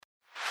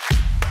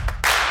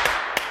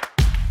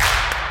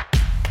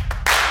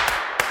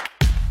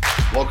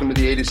Welcome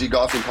to the A to Z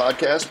Golfing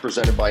Podcast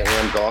presented by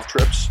AM Golf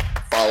Trips.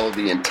 Follow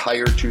the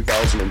entire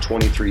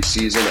 2023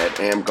 season at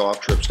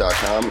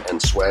amgolftrips.com and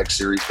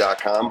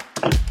swagseries.com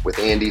with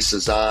Andy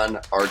Cezanne.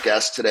 Our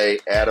guest today,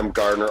 Adam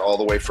Gardner, all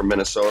the way from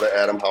Minnesota.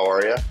 Adam, how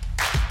are you?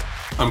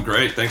 I'm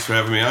great. Thanks for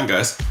having me on,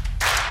 guys.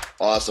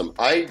 Awesome.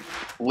 I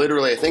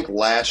think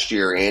last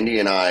year, Andy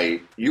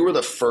and you were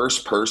the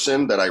first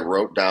person that I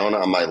wrote down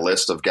on my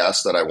list of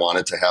guests that I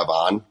wanted to have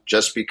on,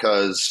 just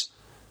because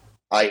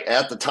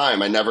at the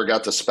time, I never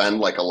got to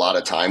spend like a lot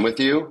of time with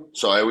you.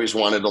 So I always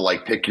wanted to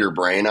like pick your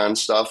brain on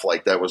stuff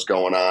like that was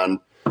going on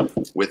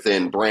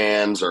within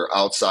brands or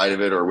outside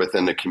of it or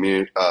within the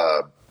community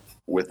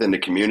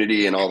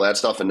and all that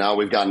stuff. And now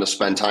we've gotten to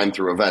spend time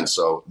through events.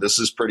 So this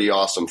is pretty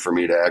awesome for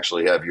me to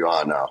actually have you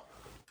on now.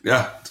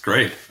 Yeah, it's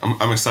great.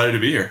 I'm excited to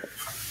be here.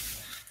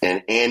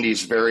 And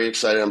Andy's very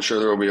excited. I'm sure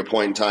there will be a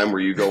point in time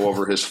where you go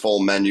over his full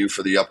menu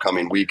for the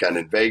upcoming weekend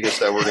in Vegas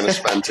that we're going to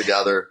spend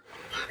together.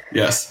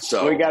 Yes.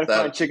 So we got to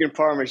find chicken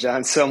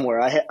parmesan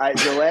somewhere.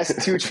 The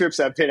last two trips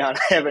I've been on,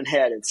 I haven't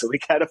had it. So we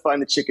got to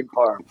find the chicken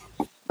parm.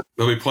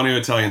 There'll be plenty of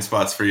Italian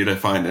spots for you to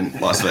find in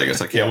Las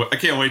Vegas. I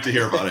can't wait to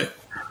hear about it.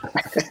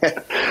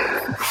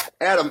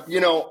 Adam,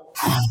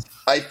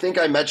 I think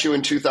I met you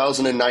in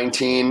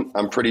 2019.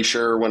 I'm pretty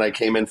sure when I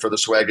came in for the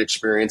swag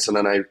experience, and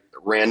then I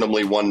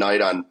randomly one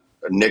night on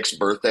Nick's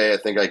birthday, I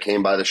think I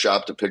came by the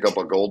shop to pick up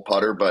a gold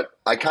putter. But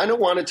I kind of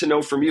wanted to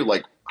know from you,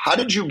 like, how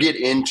did you get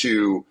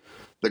into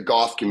the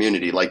golf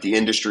community, like the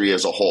industry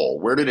as a whole?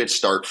 Where did it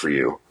start for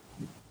you?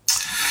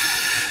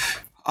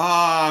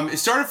 It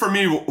started for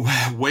me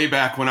way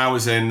back when I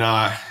was in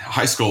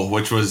high school,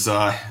 which was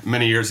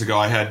many years ago.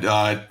 I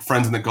had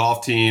friends in the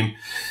golf team.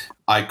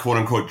 I quote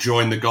unquote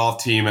joined the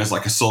golf team as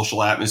like a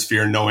social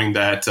atmosphere, knowing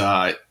that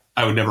I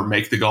would never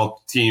make the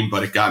golf team,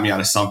 but it got me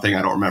out of something.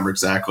 I don't remember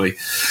exactly.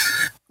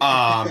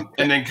 And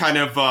then kind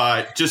of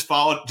just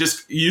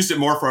used it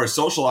more for a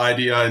social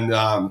idea,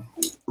 and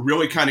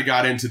really kind of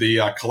got into the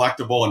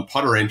collectible and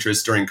putter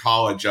interest during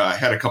college. I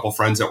had a couple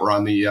friends that were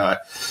on the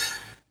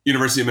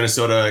University of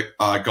Minnesota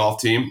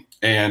golf team,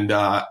 and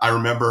I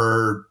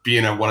remember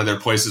being at one of their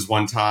places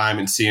one time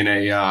and seeing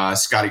a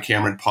Scotty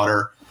Cameron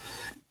putter,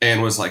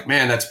 and was like,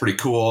 man, that's pretty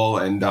cool.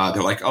 And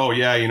they're like, oh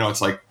yeah,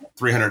 it's like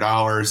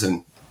 $300.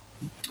 And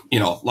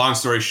long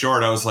story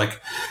short, I was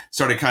like,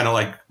 started kind of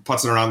like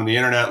putzing around on the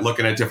internet,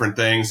 looking at different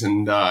things,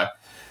 and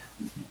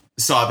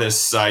saw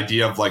this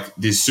idea of like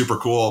these super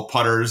cool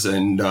putters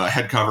and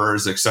head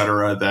covers, et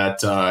cetera,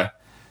 that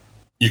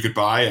you could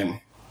buy and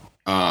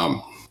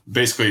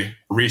basically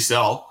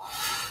resell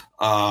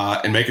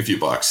and make a few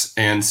bucks.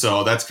 And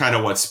so that's kind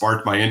of what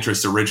sparked my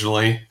interest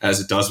originally,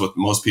 as it does with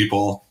most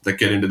people that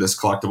get into this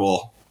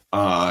collectible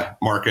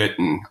market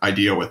and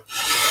idea with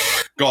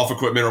golf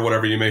equipment or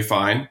whatever you may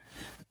find.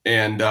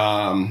 And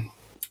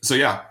so,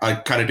 yeah, I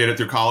kind of did it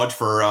through college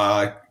for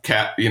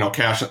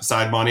cash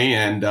side money,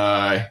 and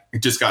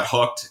just got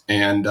hooked.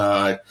 And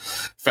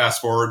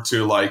fast forward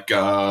to like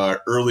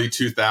early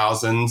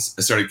 2000s,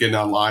 I started getting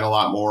online a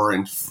lot more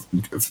and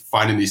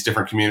finding these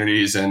different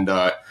communities. And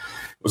it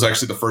was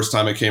actually the first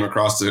time I came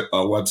across a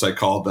website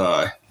called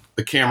The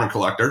Cameron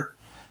Collector.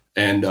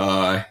 And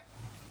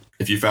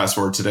if you fast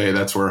forward today,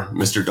 that's where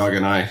Mr. Doug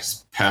and I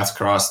paths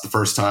crossed the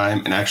first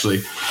time, and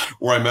actually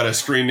where I met a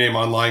screen name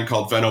online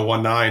called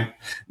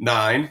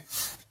Veno199,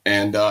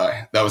 and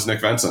that was Nick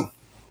Venson.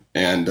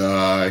 And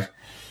I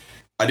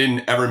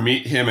didn't ever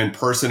meet him in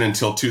person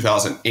until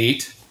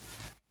 2008,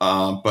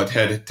 but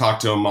had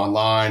talked to him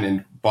online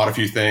and bought a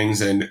few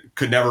things, and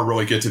could never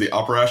really get to the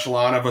upper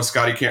echelon of the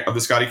Scotty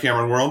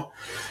Cameron world,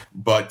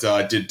 but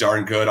did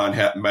darn good on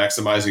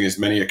maximizing as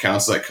many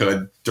accounts as I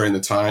could during the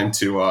time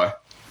to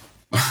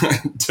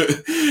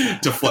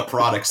flip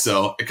products.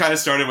 So it kind of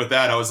started with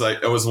that. I was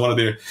one of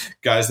the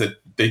guys that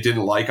they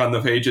didn't like on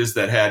the pages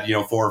that had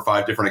 4 or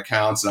 5 different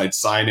accounts, and I'd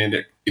sign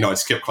in. I'd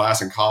skip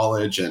class in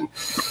college and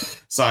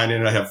sign in.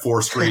 And I'd have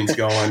 4 screens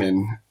going,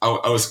 and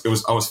I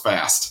was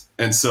fast,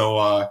 and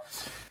so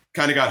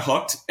kind of got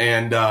hooked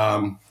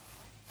and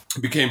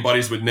became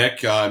buddies with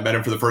Nick. I met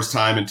him for the first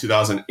time in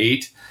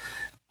 2008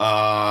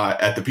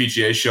 at the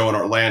PGA show in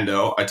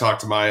Orlando. I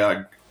talked to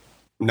my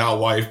now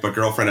wife, but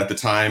girlfriend at the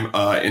time,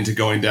 into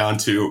going down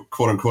to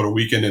quote unquote a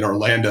weekend in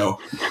Orlando,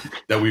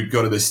 that we would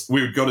go to this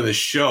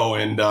show.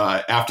 And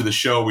after the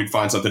show, we'd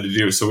find something to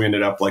do. So we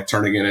ended up like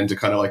turning it into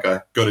kind of like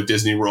a go to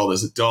Disney World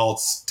as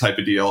adults type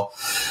of deal.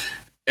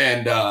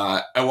 And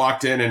I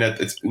walked in,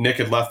 and Nick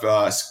had left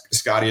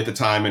Scotty at the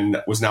time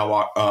and was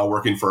now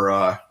working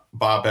for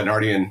Bob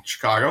Bettinardi in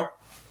Chicago.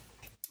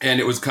 And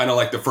it was kind of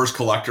like the first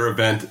collector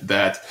event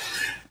that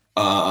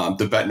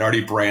the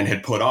Bettinardi brand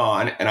had put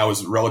on, and I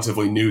was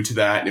relatively new to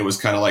that. And it was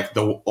kind of like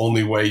the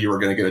only way you were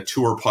going to get a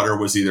tour putter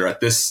was either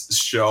at this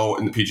show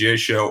in the PGA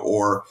show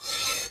or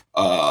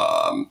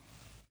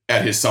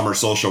at his summer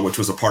social, which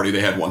was a party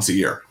they had once a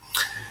year.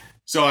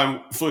 So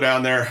I flew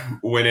down there,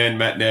 went in,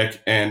 met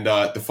Nick, and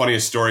the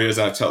funniest story is,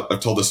 I've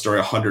told this story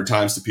 100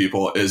 times to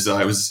people, is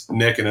it was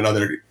Nick and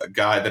another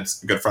guy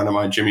that's a good friend of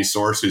mine, Jimmy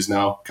Source, who's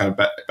now kind of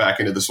back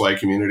into the swag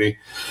community.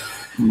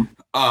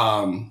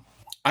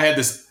 I had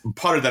this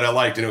putter that I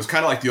liked, and it was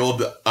kind of like the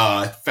old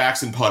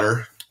Faxon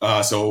putter.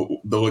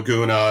 So the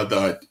Laguna,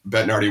 the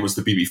Bettinardi was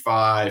the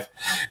BB5.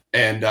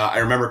 And I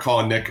remember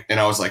calling Nick, and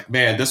I was like,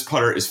 man, this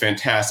putter is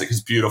fantastic.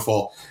 It's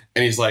beautiful.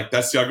 And he's like,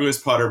 that's the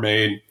ugliest putter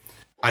made.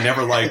 I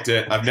never liked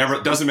it.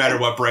 Doesn't matter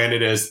what brand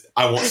it is.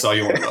 I won't sell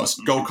you one of those.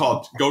 Go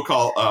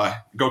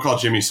call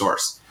Jimmy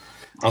Source.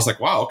 I was like,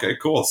 wow, okay,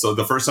 cool. So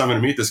the first time I'm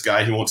going to meet this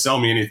guy, he won't sell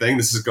me anything.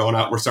 This is going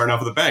out. We're starting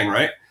off with a bang,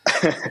 right?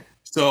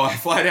 So I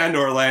fly down to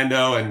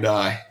Orlando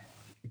and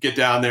get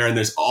down there, and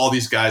there's all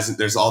these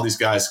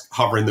guys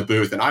hovering the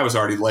booth, and I was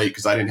already late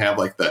because I didn't have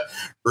like the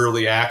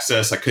early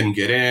access. I couldn't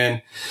get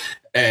in,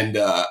 and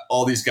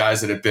all these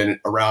guys that had been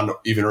around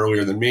even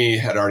earlier than me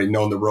had already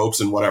known the ropes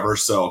and whatever.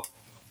 So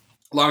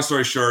long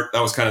story short,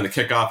 that was kind of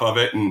the kickoff of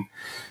it, and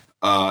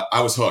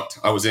I was hooked.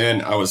 I was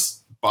in. I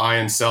was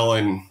buying,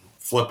 selling,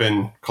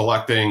 flipping,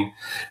 collecting,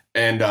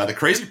 and the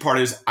crazy part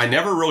is I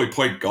never really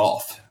played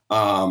golf.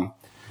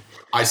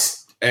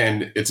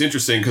 And it's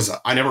interesting because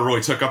I never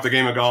really took up the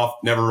game of golf,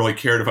 never really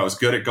cared if I was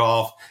good at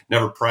golf,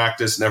 never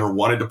practiced, never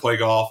wanted to play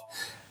golf.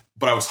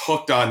 But I was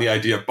hooked on the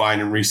idea of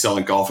buying and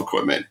reselling golf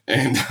equipment.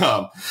 And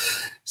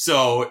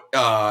so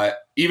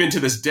even to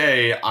this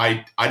day,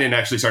 I didn't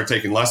actually start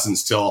taking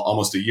lessons till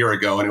almost a year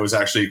ago. And it was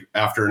actually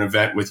after an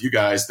event with you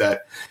guys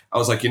that I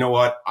was like, you know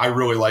what? I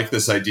really like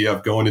this idea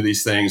of going to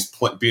these things,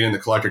 being in the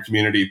collector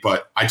community,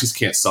 but I just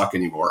can't suck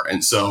anymore.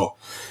 And so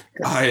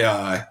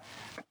I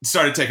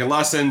started taking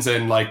lessons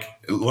and like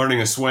learning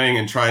a swing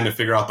and trying to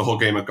figure out the whole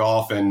game of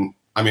golf. And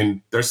I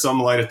mean, there's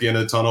some light at the end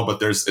of the tunnel,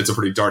 but it's a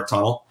pretty dark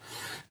tunnel.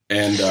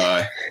 And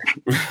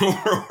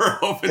we're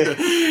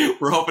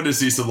hoping to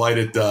see some light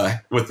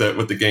with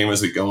the game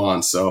as we go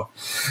on. So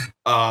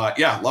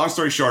long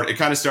story short, it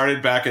kind of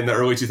started back in the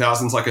early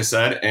 2000s, like I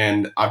said,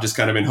 and I've just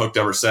kind of been hooked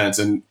ever since.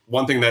 And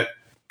one thing that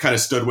kind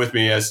of stood with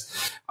me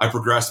as I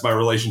progressed my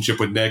relationship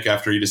with Nick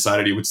after he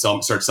decided he would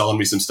start selling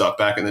me some stuff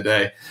back in the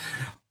day.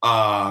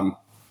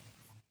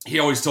 He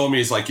always told me,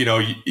 he's like, you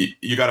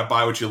got to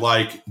buy what you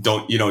like.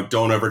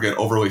 Don't ever get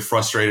overly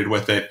frustrated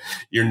with it.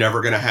 You're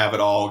never going to have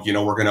it all.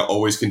 We're going to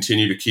always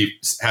continue to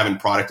keep having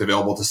product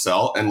available to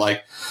sell. And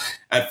like,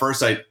 at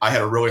first I had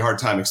a really hard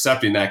time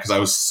accepting that because I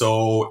was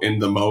so in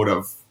the mode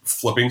of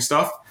flipping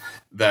stuff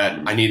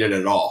that I needed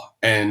it all.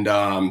 And,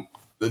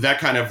 that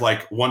kind of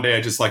like one day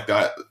I just like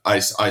that. I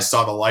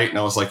saw the light and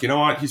I was like, you know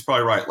what? He's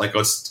probably right. Like,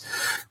 let's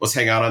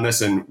hang out on this.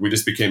 And we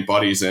just became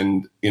buddies.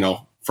 And,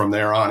 from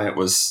there on, it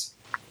was,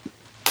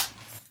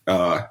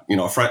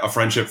 a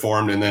friendship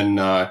formed. And then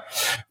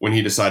when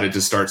he decided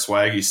to start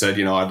Swag, he said,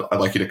 I'd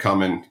like you to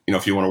come and,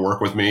 if you want to work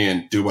with me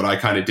and do what I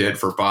kind of did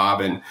for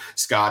Bob and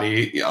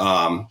Scotty,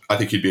 I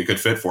think you'd be a good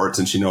fit for it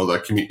since a lot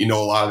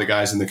of the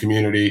guys in the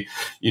community,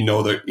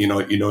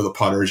 the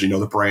putters,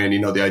 the brand,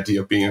 the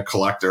idea of being a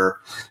collector,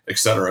 et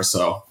cetera.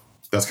 So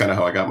that's kind of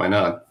how I got my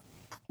nod.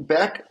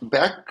 Back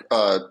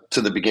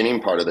to the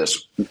beginning part of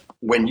this,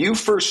 when you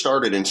first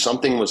started and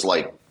something was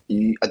like,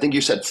 I think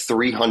you said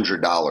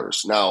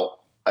 $300. Now,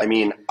 I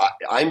mean,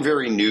 I'm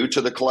very new to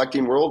the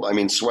collecting world. I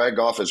mean, Swag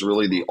Golf is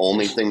really the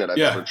only thing that I've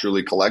ever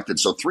truly collected.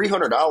 So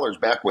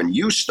 $300 back when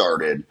you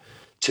started,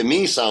 to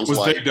me, sounds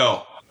like big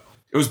dough.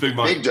 It was big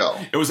money. Big dough.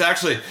 It was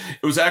actually,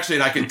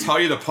 and I can tell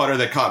you the putter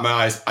that caught my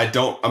eyes. I'm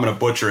going to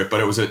butcher it, but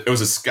it was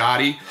a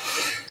Scotty,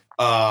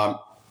 and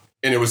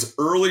it was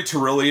early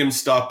Terillium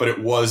stuff, but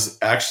it was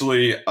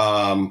actually,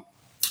 must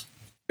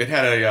have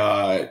had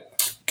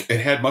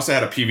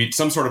a PVD,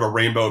 some sort of a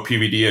rainbow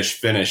PVD-ish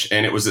finish.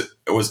 And it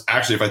was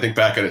actually, if I think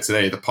back at it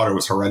today, the putter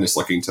was horrendous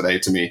looking today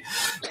to me,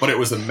 but it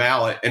was a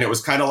mallet and it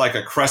was kind of like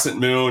a crescent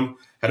moon,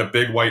 had a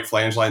big white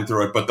flange line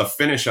through it. But the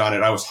finish on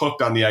it, I was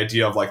hooked on the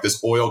idea of like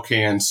this oil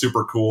can,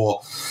 super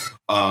cool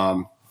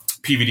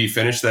PVD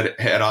finish that it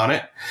had on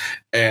it.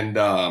 And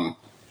I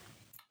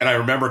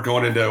remember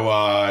going into,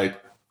 I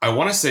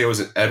want to say it was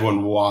at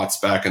Edwin Watts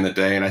back in the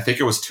day. And I think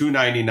it was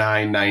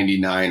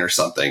 $299.99 or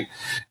something.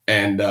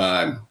 And,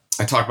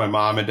 I talked my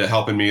mom into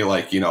helping me,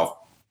 like,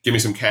 give me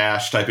some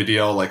cash type of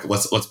deal. Like,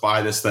 let's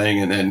buy this thing.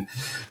 And then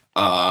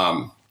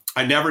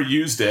I never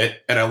used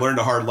it. And I learned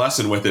a hard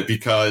lesson with it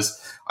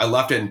because I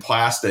left it in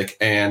plastic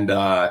and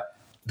the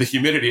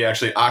humidity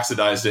actually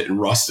oxidized it and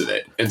rusted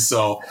it. And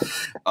so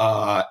when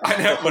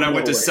I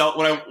went to sell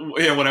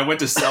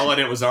it,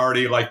 it was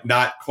already like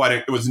not quite,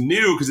 it was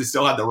new because it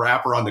still had the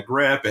wrapper on the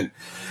grip and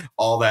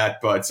all that.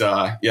 But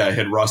it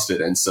had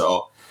rusted. And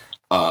so,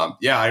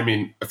 I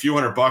mean, a few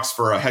 $100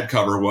 for a head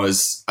cover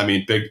was, I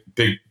mean,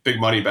 big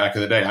money back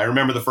in the day. I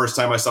remember the first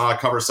time I saw a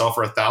cover sell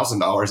for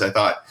 $1,000. I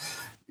thought,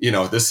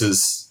 this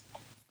is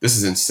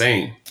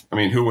insane. I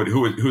mean,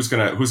 who's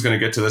gonna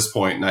get to this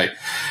point? And I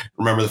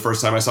remember the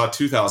first time I saw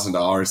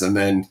 $2,000, and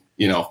then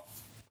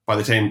by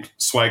the time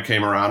Swag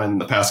came around in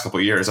the past couple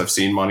of years, I've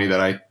seen money that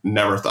I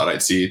never thought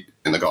I'd see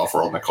in the golf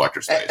world in the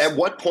collector space. At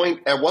what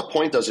point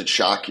does it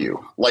shock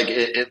you?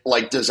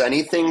 Like, does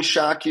anything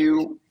shock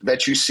you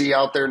that you see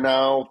out there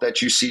now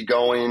that you see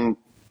going,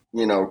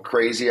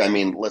 crazy? I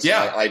mean, listen,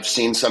 I've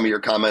seen some of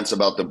your comments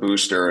about the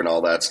booster and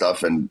all that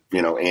stuff. And,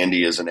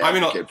 Andy is an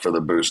advocate for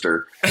the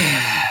booster.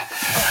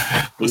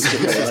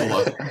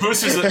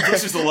 Boosters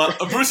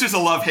a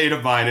love-hate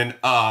of mine, and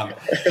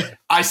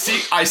I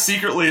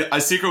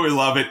secretly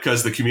love it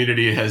because the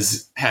community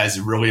has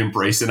really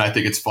embraced it. And I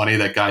think it's funny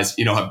that guys,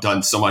 have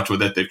done so much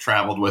with it. They've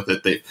traveled with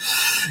it. They've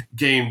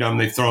gamed them.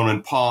 They've thrown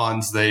in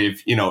pawns.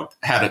 They've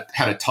had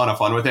a ton of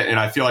fun with it. And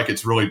I feel like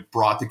it's really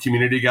brought the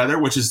community together,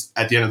 which is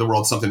at the end of the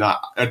world something I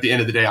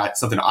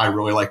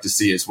really like to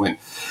see is when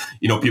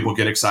people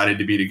get excited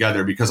to be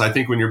together, because I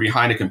think when you're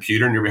behind a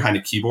computer and you're behind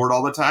a keyboard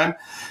all the time,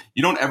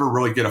 you don't ever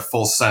really get a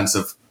full sense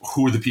of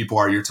who the people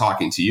are you're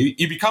talking to.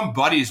 You become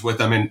buddies with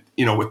them, and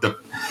with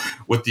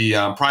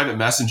the private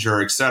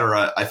messenger,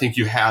 etc. I think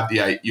you have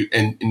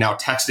and now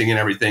texting and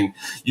everything,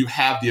 you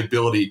have the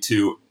ability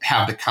to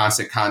have the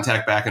constant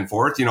contact back and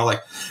forth.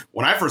 Like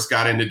when I first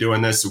got into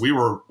doing this, we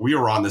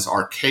were on this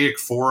archaic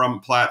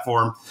forum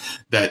platform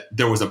that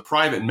there was a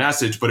private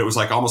message, but it was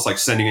almost like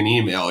sending an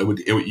email.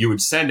 You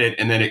would send it,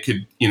 and then it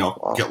could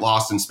get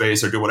lost in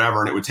space or do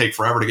whatever, and it would take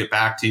forever to get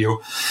back to you.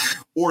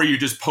 Or you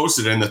just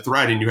posted it in the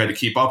thread and you had to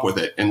keep up with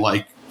it. And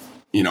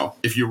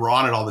if you were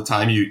on it all the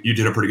time, you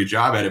did a pretty good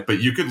job at it,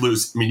 but you could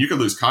lose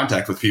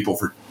contact with people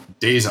for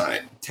days on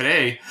it.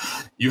 Today,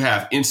 you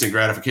have instant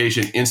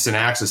gratification, instant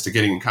access to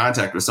getting in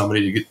contact with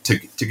somebody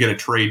to get a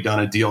trade done,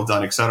 a deal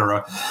done,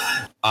 etc.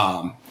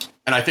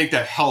 And I think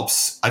that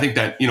helps. I think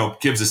that,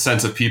 gives a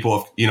sense of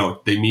people,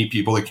 they meet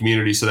people in the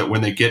community, so that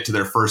when they get to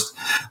their first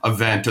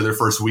event or their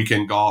first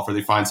weekend golf, or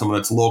they find someone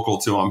that's local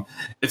to them,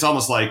 it's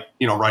almost like,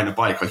 riding a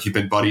bike, like you've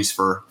been buddies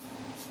for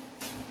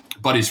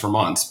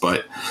months.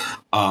 But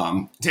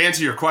to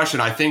answer your question,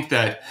 I think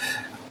that,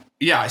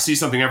 I see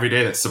something every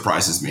day that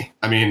surprises me.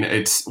 I mean,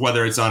 it's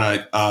whether it's on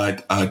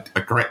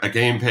a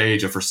game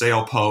page, a for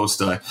sale post,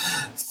 a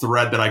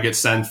thread that I get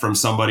sent from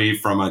somebody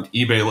from an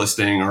eBay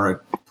listing, or a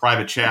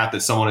private chat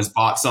that someone has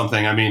bought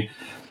something. I mean,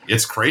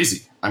 it's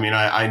crazy. I mean,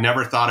 I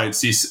never thought I would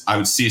see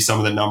some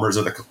of the numbers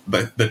of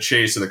the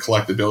chase and the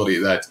collectability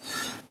that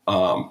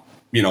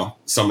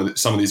some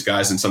of these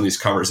guys and some of these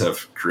covers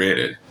have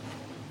created.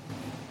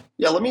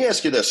 Yeah, let me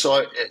ask you this.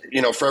 So,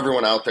 for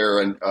everyone out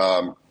there, and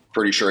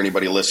pretty sure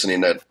anybody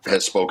listening that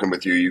has spoken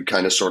with you, you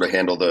kind of sort of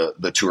handle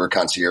the tour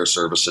concierge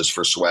services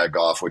for Swag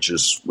Golf, which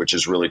is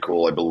really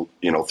cool. I believe,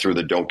 through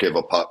the Don't Give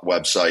a Putt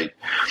website.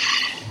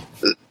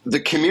 The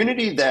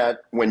community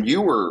that when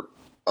you were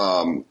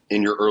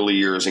in your early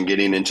years and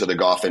getting into the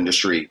golf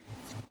industry,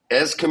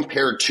 as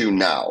compared to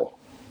now,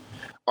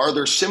 are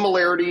there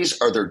similarities?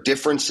 Are there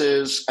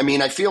differences? I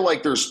mean, I feel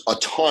like there's a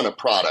ton of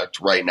product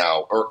right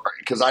now, or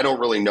because I don't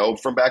really know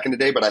from back in the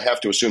day, but I have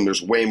to assume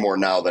there's way more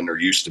now than there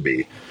used to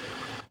be.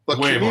 But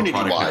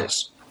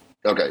community-wise,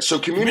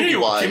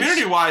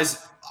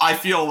 community-wise, I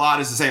feel a lot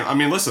is the same. I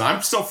mean, listen,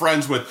 I'm still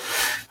friends with.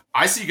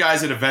 I see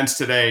guys at events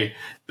today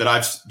that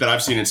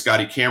I've seen in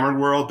Scotty Cameron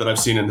world, that I've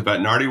seen in the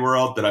Bettinardi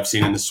world, that I've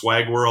seen in the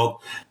Swag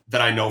world,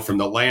 that I know from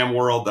the Lamb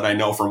world, that I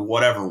know from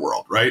whatever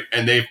world, right?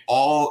 And they've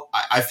all.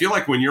 I feel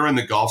like when you're in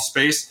the golf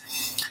space,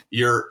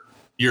 you're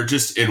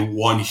just in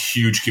one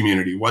huge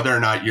community. Whether or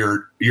not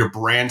you're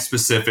brand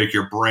specific,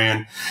 you're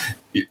brand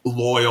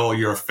loyal,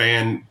 you're a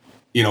fan,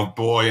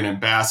 boy, an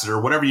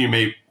ambassador, whatever you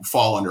may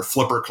fall under,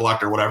 flipper,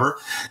 collector, whatever.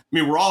 I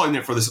mean, we're all in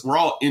there for this. We're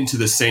all into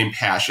the same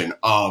passion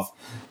of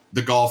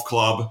the golf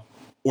club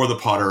or the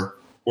putter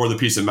or the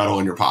piece of metal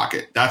in your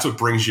pocket. That's what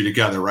brings you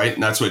together, right?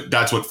 And that's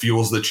what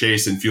fuels the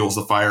chase and fuels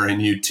the fire in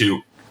you to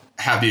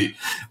have the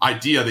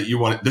idea that you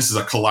want this is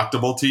a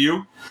collectible to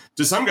you.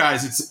 To some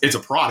guys, it's a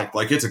product,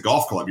 like it's a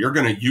golf club. You're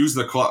going to use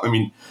the club. I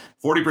mean,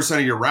 40%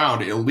 of your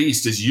round at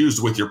least is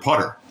used with your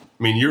putter.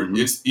 I mean,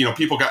 it's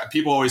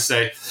people always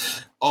say,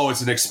 oh,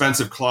 it's an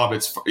expensive club.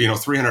 It's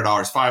 $300,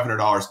 $500,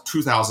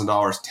 $2,000,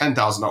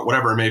 $10,000,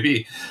 whatever it may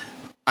be.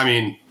 I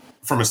mean,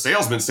 from a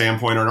salesman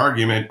standpoint or an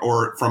argument,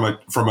 or from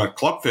a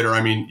club fitter,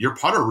 I mean, your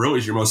putter really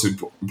is your most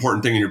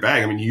important thing in your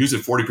bag. I mean, you use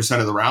it 40%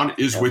 of the round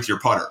is with your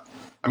putter.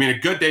 I mean, a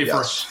good day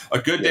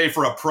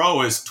for a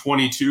pro is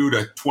 22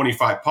 to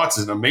 25 putts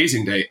is an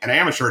amazing day. An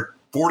amateur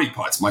 40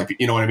 putts might be,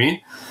 you know what I mean?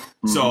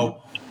 Mm-hmm.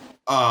 So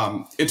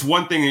it's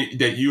one thing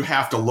that you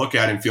have to look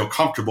at and feel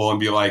comfortable and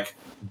be like,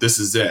 this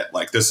is it.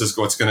 Like, this is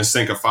what's going to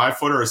sink a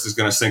 5-footer. This is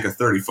going to sink a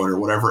 30-footer,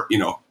 whatever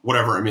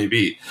it may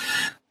be.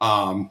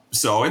 And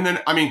then,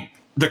 I mean,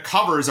 the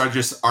covers are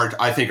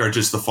I think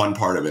just the fun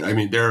part of it. I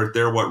mean,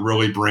 they're what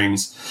really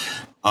brings,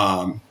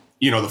 the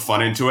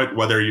fun into it.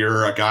 Whether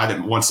you're a guy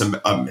that wants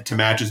to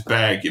match his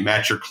bag, you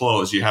match your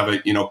clothes, you have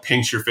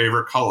pink's your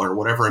favorite color,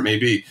 whatever it may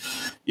be.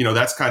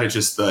 That's kind of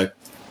just the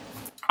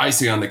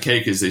icing on the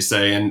cake, as they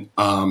say. And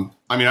I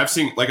mean, I've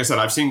seen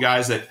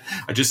guys that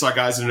I just saw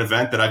guys at an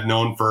event that I've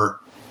known for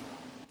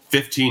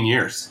 15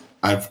 years.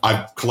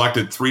 I've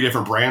collected 3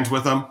 different brands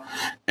with them,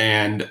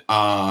 and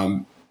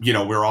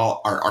we're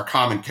all our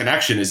common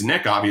connection is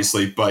Nick,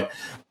 obviously, but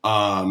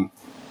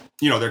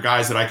they're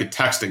guys that I could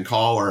text and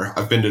call, or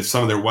I've been to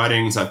some of their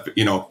weddings. I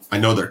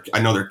know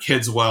their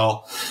kids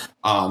well.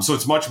 So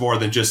it's much more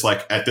than just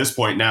like at this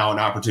point now an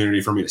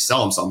opportunity for me to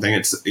sell them something.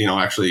 It's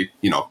actually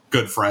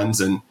good friends,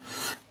 and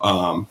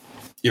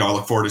I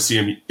look forward to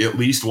seeing at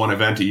least one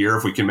event a year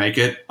if we can make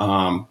it.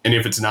 And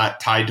if it's not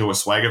tied to a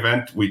swag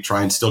event, we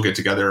try and still get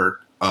together,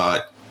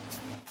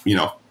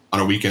 on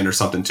a weekend or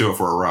something too, if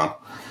we're around.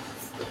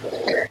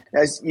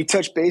 As you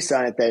touched base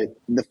on it, that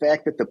the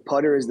fact that the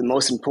putter is the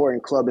most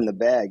important club in the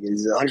bag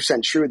is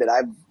 100% true that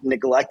I've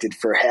neglected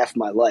for half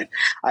my life.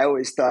 I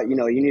always thought, you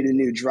need a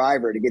new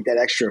driver to get that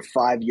extra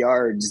 5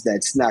 yards.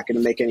 That's not going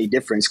to make any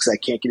difference because I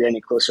can't get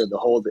any closer to the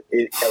hole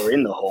or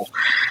in the hole.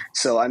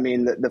 So, I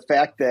mean, the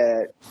fact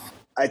that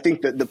I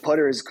think that the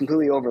putter is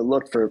completely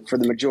overlooked for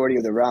the majority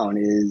of the round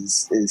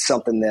is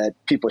something that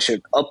people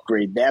should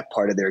upgrade that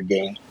part of their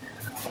game.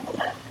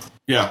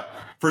 Yeah,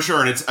 for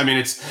sure. And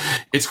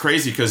it's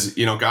crazy because,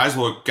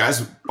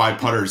 guys buy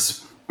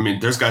putters. I mean,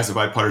 there's guys that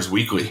buy putters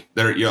weekly.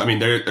 There's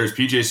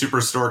PGA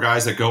Superstore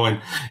guys that go in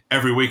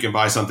every week and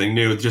buy something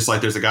new. Just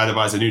like there's a guy that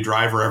buys a new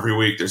driver every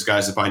week. There's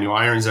guys that buy new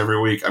irons every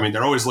week. I mean,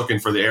 they're always looking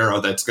for the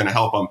arrow that's going to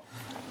help them,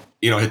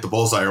 hit the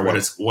bullseye or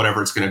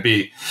whatever it's going to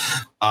be.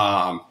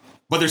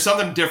 But there's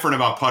something different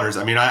about putters.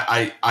 I mean,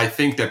 I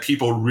think that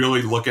people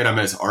really look at them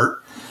as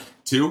art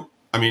too.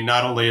 I mean,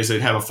 not only does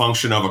it have a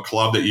function of a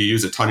club that you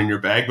use a ton in your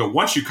bag, but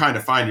once you kind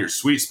of find your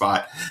sweet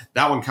spot,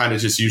 that one kind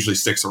of just usually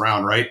sticks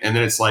around, right? And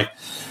then it's like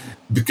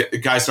the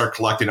guys start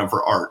collecting them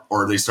for art,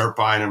 or they start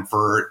buying them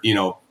for,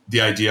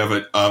 the idea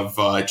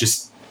of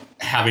just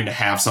having to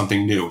have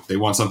something new. They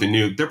want something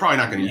new. They're probably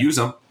not going to use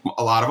them,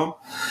 a lot of them,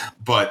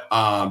 but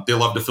they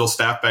love to fill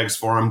staff bags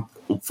for them,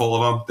 full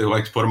of them. They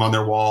like to put them on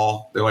their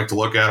wall. They like to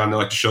look at them. They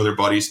like to show their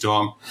buddies to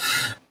them.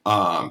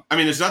 I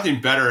mean, there's nothing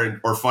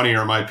better or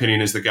funnier, in my opinion,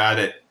 is the guy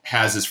that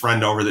has his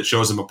friend over that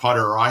shows him a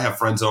putter, or I have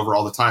friends over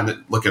all the time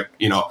that look at,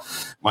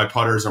 my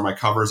putters or my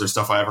covers or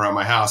stuff I have around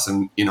my house.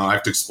 And, I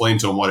have to explain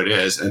to them what it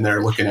is. And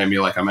they're looking at me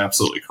like I'm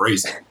absolutely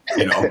crazy,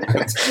 I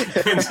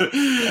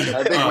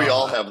think we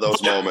all have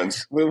those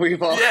moments.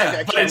 We've all had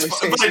that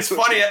conversation. But it's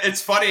funny.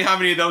 It's funny how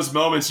many of those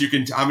moments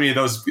how many of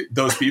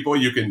those people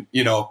you can,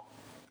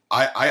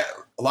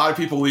 a lot of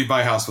people leave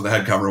my house with a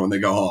head cover when they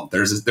go home.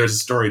 There's a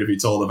story to be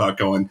told about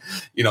going,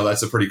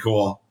 that's a pretty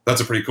cool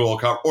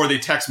cover. Or they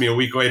text me a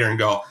week later and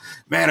go,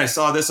 man, I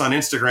saw this on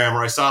Instagram,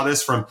 or I saw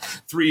this from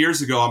 3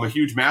 years ago. I'm a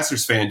huge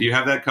Masters fan. Do you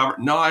have that cover?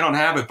 No, I don't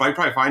have it, but I'd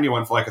probably find you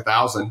one for like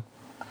 $1,000.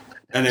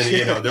 And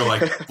then, they're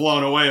like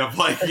blown away of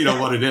like,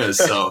 what it is.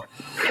 So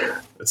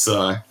it's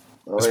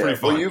pretty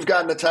fun. Well, you've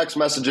gotten the text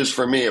messages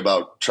from me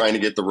about trying to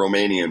get the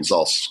Romanians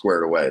all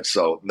squared away.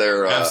 So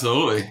they're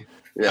absolutely.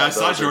 Yeah, I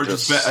saw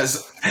George's.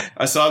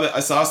 I saw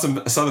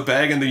the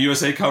bag and the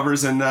USA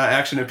covers in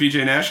action at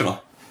PGA National.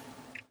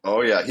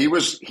 Oh yeah, he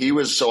was.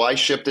 So I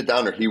shipped it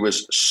down there. He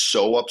was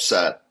so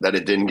upset that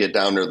it didn't get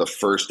down there the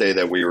first day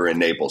that we were in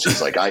Naples.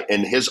 He's like, I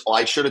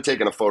should have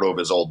taken a photo of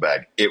his old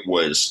bag. It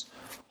was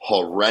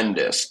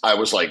horrendous. I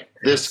was like,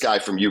 this guy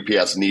from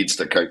UPS needs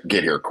to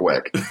get here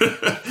quick.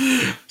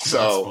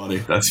 So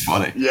That's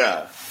funny.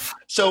 Yeah.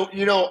 So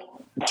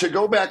to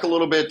go back a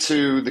little bit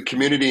to the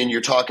community, and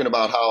you're talking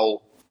about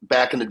how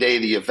back in the day,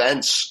 the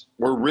events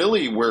were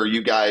really where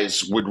you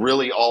guys would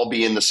really all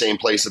be in the same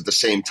place at the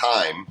same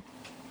time.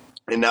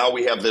 And now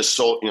we have this,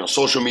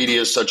 social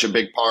media is such a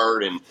big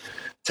part, and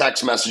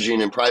text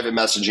messaging and private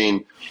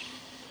messaging.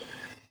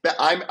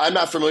 I'm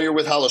not familiar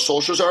with how the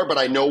socials are, but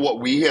I know what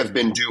we have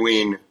been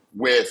doing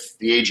with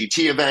the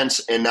AGT events,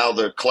 and now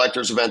the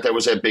collectors event that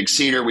was at Big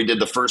Cedar. We did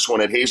the first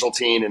one at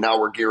Hazeltine, and now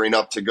we're gearing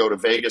up to go to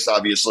Vegas,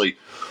 obviously.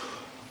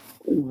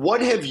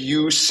 What have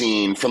you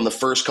seen from the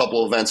first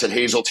couple of events at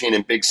Hazeltine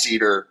and Big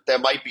Cedar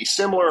that might be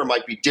similar or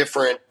might be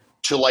different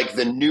to like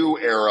the new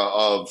era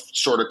of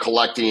sort of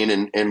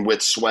collecting and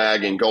with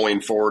swag and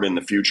going forward in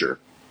the future?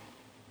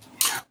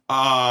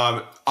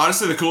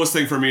 Honestly, the coolest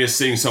thing for me is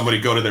seeing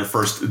somebody go to their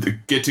first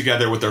get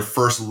together with their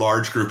first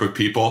large group of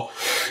people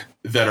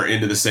that are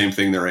into the same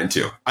thing they're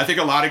into. I think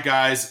a lot of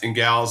guys and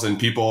gals and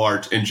people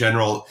are in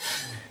general,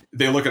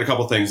 they look at a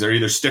couple things. They're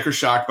either sticker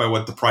shocked by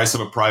what the price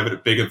of a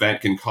private big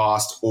event can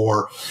cost,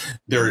 or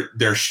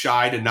they're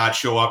shy to not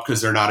show up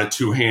because they're not a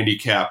 2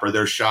 handicap, or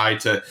they're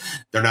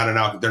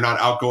not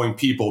outgoing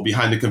people.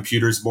 Behind the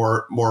computer's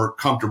more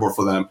comfortable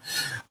for them.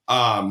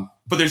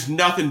 But there's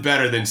nothing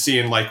better than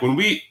seeing, like, when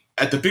we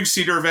at the Big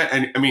Cedar event,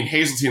 and I mean,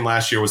 Hazeltine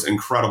last year was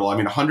incredible. I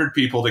mean, 100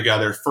 people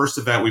together, first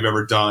event we've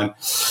ever done.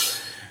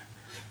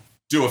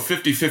 Do a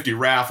 50-50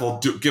 raffle,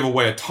 give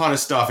away a ton of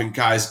stuff, and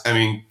guys, I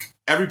mean,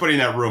 everybody in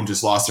that room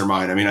just lost their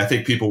mind. I mean, I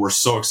think people were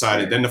so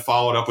excited. Then to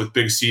follow it up with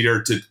Big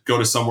Cedar, to go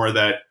to somewhere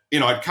that,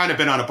 I'd kind of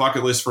been on a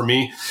bucket list for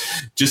me,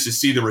 just to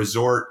see the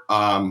resort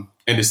and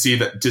to see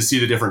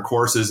the different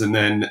courses. And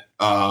then,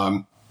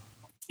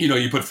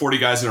 you put 40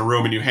 guys in a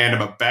room and you hand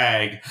them a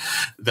bag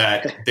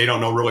that they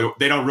don't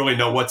really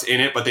know what's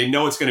in it, but they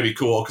know it's going to be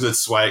cool because it's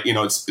swag,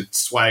 it's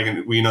swag,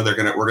 and we're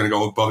going to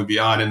go above and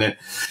beyond. And then,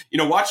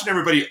 watching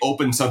everybody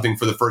open something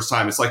for the first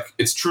time,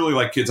 it's truly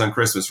like kids on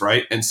Christmas,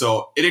 right? And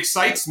so it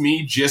excites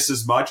me just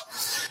as much.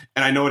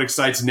 And I know it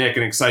excites Nick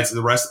and excites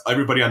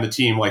everybody on the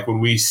team. Like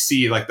when we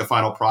see like the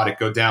final product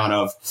go down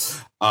of,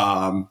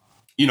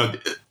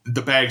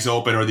 the bags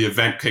open or the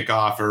event kick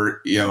off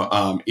or,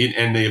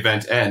 and the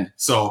event end.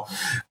 So,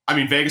 I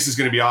mean, Vegas is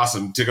going to be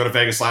awesome. To go to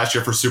Vegas last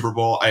year for Super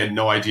Bowl, I had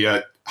no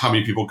idea how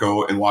many people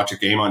go and watch a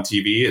game on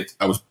TV.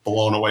 I was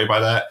blown away by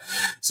that.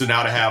 So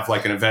now to have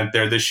like an event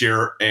there this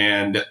year,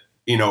 and,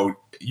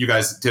 you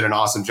guys did an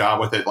awesome job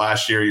with it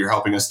last year. You're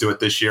helping us do it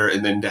this year.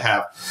 And then to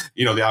have,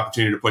 the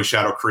opportunity to play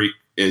Shadow Creek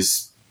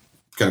is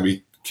going to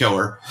be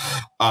killer.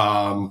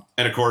 And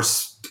of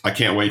course, I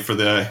can't wait for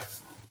the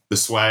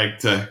swag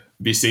to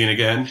be seen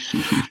again.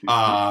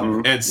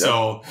 And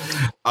so,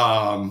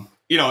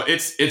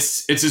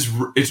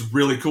 it's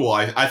really cool.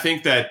 I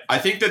think that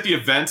the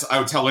events, I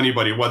would tell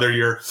anybody, whether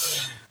you're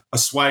a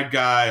swag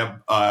guy,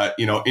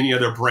 any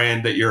other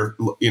brand that you're,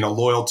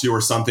 loyal to or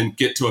something,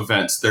 get to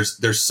events.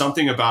 There's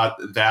something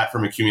about that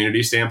from a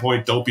community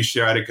standpoint. Don't be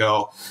shy to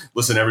go.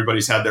 Listen,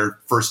 everybody's had their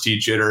first tee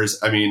jitters.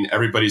 I mean,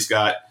 everybody's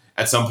got,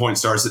 at some point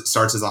starts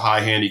as a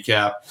high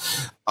handicap.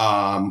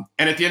 And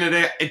at the end of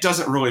the day, it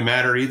doesn't really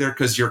matter either,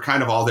 because you're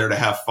kind of all there to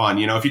have fun.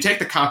 If you take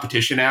the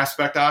competition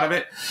aspect out of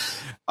it,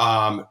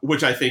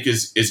 which I think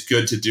is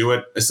good to do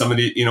it at some of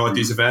the, at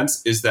these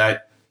events, is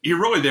that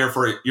you're really there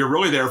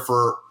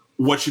for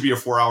what should be a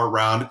 4-hour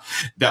round,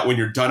 that when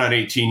you're done on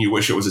 18, you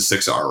wish it was a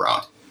 6-hour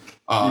round.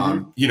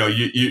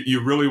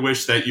 You really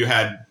wish that you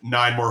had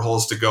 9 more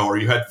holes to go, or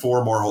you had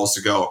 4 more holes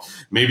to go.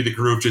 Maybe the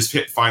groove just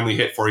finally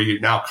hit for you.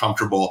 You're now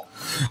comfortable.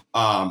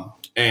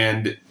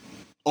 And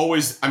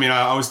always, I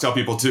always tell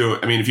people too,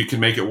 if you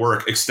can make it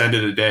work, extend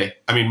it a day.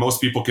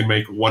 Most people can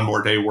make one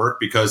more day work,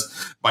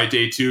 because by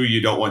day 2, you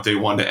don't want day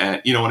 1 to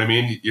end. You know what I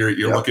mean?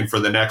 You're looking for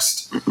the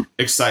next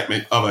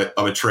excitement of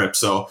a trip.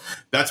 So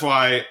that's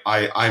why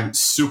I'm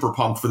super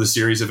pumped for the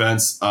series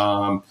events.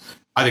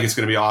 I think it's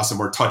going to be awesome.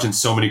 We're touching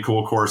so many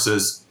cool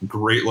courses,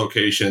 great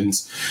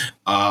locations.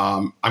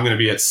 I'm going to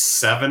be at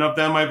 7 of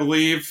them, I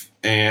believe.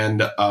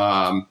 And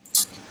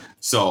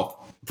so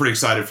pretty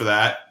excited for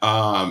that.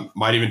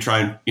 Might even try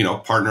and,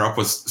 partner up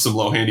with some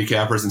low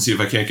handicappers and see if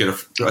I can't get a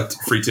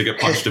free ticket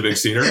punch to Big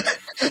Cedar.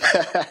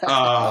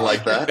 I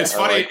like that. It's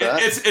funny. Like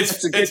that.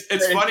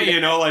 It's funny,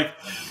 like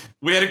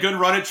we had a good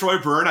run at Troy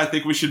Byrne. I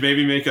think we should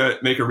maybe make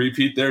a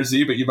repeat there,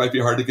 Z, but you might be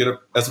hard to get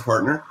as a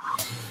partner.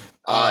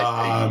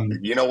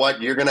 You know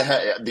what? You're going to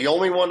have the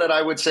only one that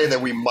I would say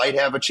that we might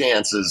have a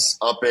chance is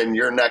up in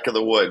your neck of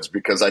the woods,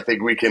 because I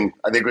think we can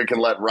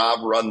let Rob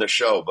run the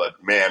show. But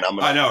man,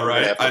 I know,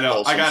 right? I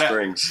know. I got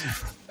strings.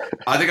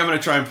 I think I'm going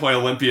to try and play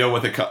Olympia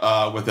with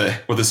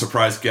a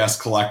surprise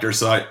guest collector.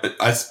 So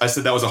I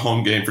said that was a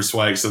home game for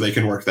swag, so they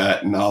can work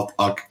that, and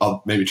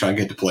I'll maybe try and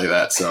get to play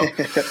that. So,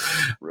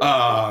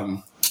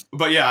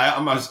 but yeah,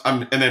 I'm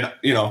and then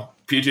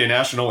PGA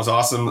National was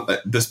awesome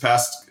this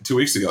past 2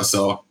 weeks ago.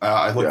 So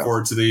I look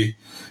forward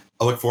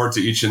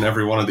to each and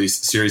every one of these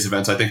series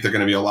events. I think they're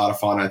going to be a lot of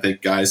fun. I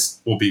think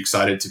guys will be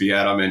excited to be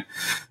at them. And,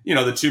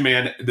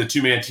 the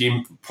two-man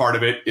team part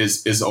of it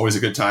is always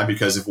a good time,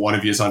 because if one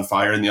of you is on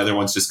fire and the other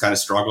one's just kind of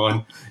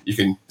struggling, you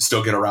can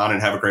still get around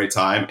and have a great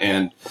time.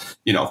 And,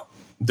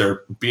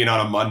 they're being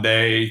on a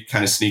Monday,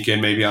 kind of sneak in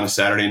maybe on a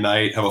Saturday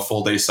night, have a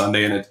full day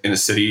Sunday in a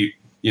city,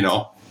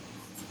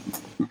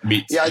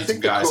 I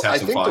think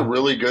the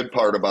really good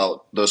part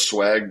about the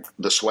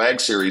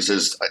swag series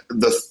is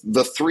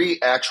the 3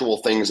 actual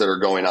things that are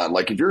going on.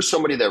 Like if you're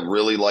somebody that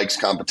really likes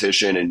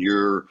competition and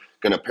you're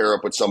going to pair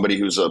up with somebody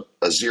who's a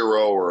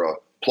 0 or a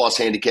plus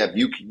handicap,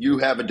 you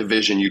have a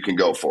division you can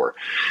go for.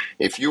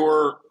 If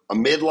you're a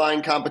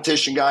midline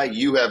competition guy,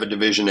 you have a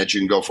division that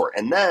you can go for.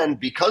 And then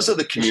because of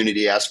the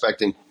community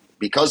aspect and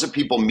because of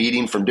people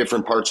meeting from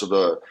different parts of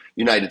the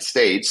United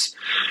States,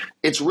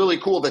 it's really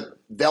cool that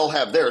they'll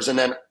have theirs. And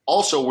then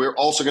also, we're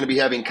also going to be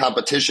having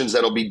competitions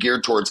that'll be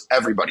geared towards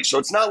everybody. So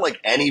it's not like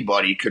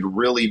anybody could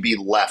really be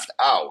left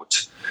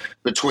out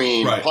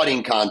between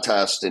putting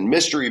contests and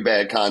mystery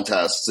bag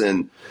contests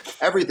and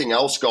everything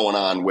else going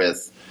on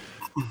with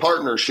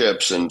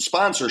partnerships and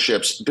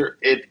sponsorships.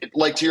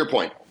 Like to your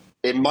point,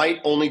 it might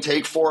only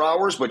take 4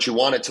 hours, but you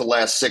want it to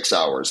last 6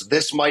 hours.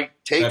 This might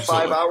take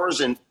 5 hours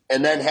and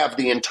then have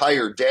the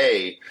entire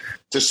day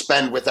to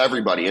spend with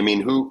everybody.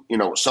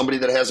 Somebody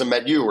that hasn't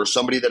met you, or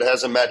somebody that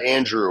hasn't met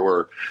Andrew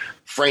or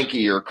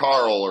Frankie or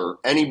Carl or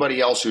anybody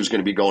else who's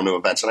going to be going to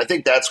events. And I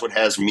think that's what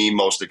has me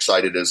most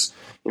excited is,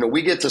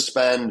 we get to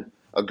spend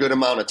a good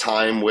amount of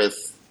time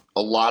with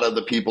a lot of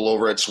the people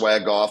over at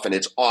Swag Golf, and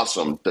it's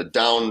awesome. The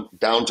down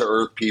to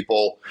earth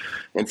people,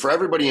 and for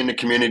everybody in the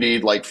community,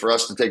 like for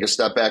us to take a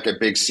step back at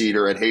Big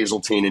Cedar, at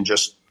Hazeltine, and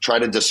just try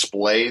to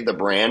display the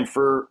brand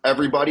for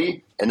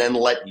everybody, and then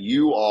let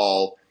you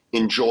all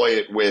enjoy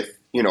it with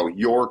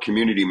your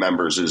community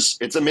members.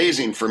 It's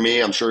amazing for me.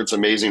 I'm sure it's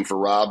amazing for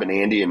Rob and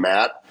Andy and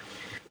Matt.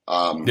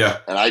 And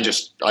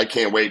I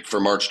can't wait for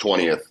March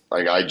 20th.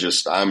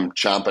 I'm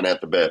chomping at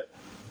the bit.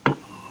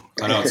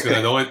 I know it's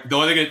gonna. The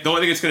only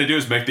thing it's gonna do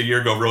is make the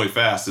year go really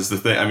fast. Is the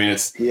thing.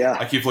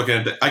 I keep looking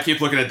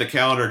at the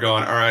calendar,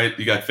 going, all right,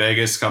 you got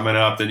Vegas coming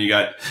up, then you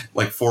got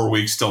like 4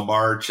 weeks till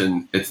March,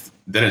 and it's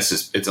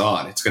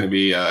on. It's gonna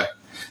be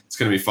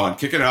fun.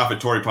 Kicking it off at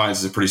Torrey Pines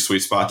is a pretty sweet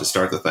spot to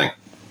start the thing.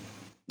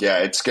 Yeah,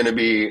 it's going to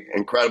be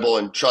incredible.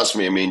 And trust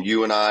me, I mean,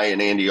 you and I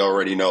and Andy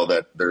already know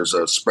that there's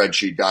a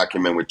spreadsheet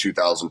document with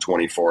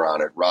 2024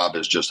 on it. Rob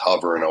is just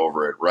hovering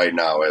over it right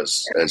now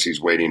as he's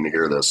waiting to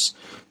hear this.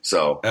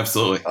 So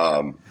absolutely.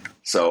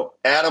 So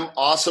Adam,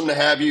 awesome to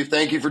have you.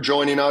 Thank you for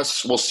joining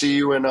us. We'll see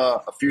you in a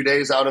few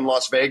days out in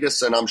Las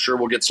Vegas, and I'm sure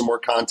we'll get some more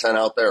content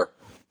out there.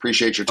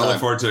 Appreciate your time. I look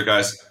forward to it,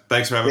 guys.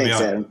 Thanks for having me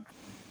on. Adam.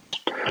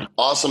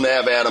 Awesome to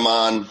have Adam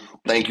on.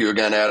 Thank you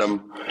again,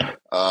 Adam.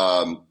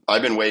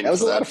 I've been waiting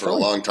for that for a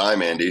long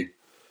time, Andy.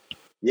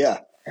 Yeah.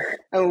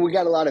 I mean, we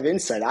got a lot of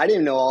insight. I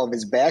didn't know all of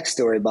his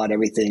backstory about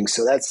everything.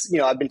 So that's,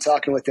 I've been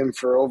talking with him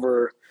for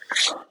over,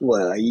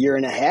 a year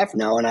and a half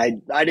now. And I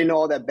didn't know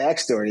all that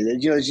backstory. That,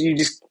 you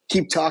just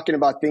keep talking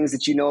about things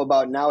that you know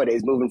about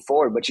nowadays moving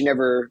forward, but you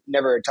never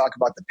talk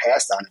about the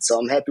past on it. So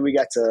I'm happy we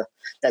got to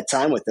that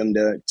time with him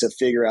to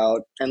figure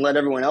out and let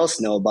everyone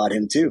else know about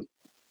him too.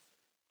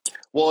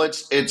 Well,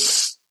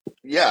 it's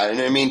yeah, and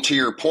I mean, to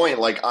your point,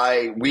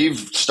 we've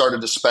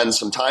started to spend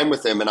some time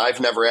with him, and I've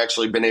never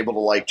actually been able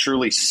to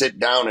truly sit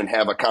down and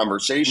have a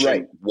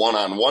conversation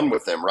one-on-one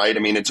with him, right? I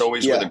mean, it's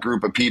always with a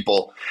group of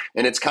people,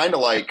 and it's kind of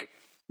like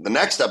the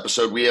next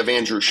episode we have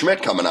Andrew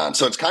Schmidt coming on,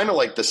 so it's kind of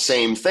like the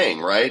same thing,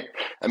 right?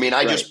 I mean,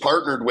 I just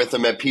partnered with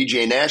him at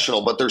PGA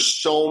National, but there's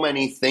so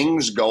many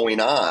things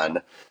going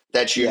on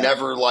that you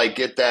never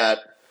get that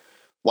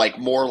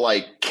more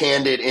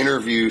candid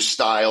interview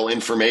style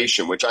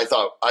information, which I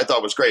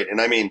thought was great.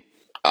 And I mean,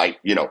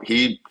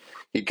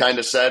 he kind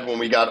of said when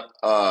we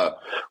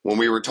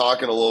were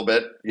talking a little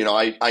bit,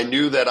 I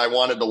knew that I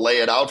wanted to lay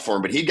it out for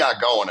him, but he got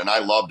going and I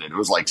loved it. It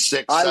was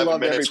 6-7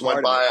 minutes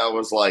went by. I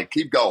was like,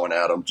 keep going,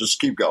 Adam, just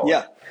keep going.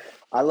 Yeah.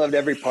 I loved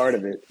every part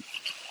of it.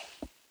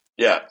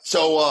 Yeah.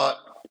 So,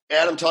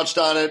 Adam touched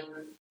on it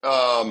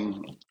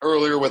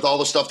earlier with all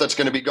the stuff that's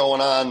going to be going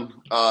on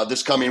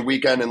this coming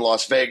weekend in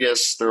Las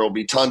Vegas. There will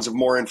be tons of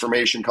more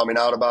information coming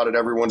out about it.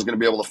 Everyone's going to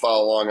be able to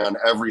follow along on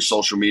every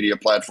social media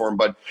platform.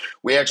 But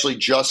we actually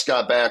just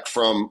got back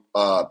from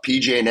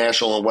PGA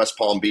National in West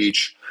Palm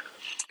Beach.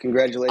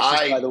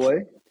 Congratulations, by the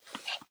way.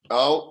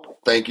 Oh,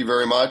 thank you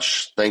very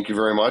much. Thank you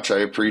very much. I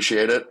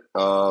appreciate it.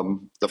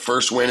 The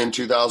first win in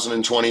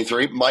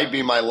 2023 might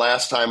be my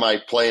last time I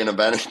play an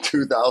event in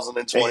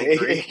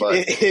 2023. But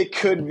it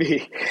could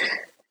be.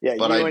 Yeah,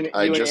 but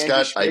I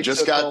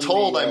just got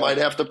told I might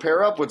have to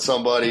pair up with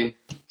somebody.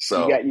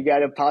 So you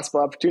got a possible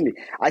opportunity.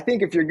 I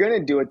think if you're going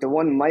to do it, the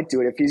one might do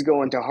it if he's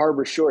going to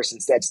Harbor Shore,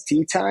 since that's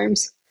tee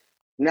times.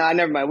 Nah,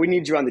 never mind. We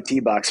need you on the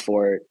tee box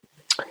for it.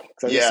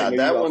 Yeah,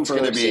 that one's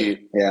going to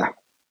be.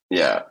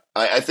 Yeah.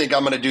 I think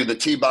I'm going to do the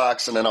tee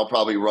box, and then I'll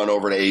probably run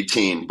over to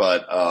 18.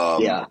 But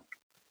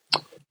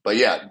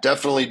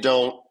definitely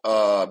don't.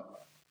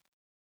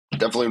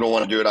 Definitely don't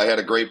want to do it. I had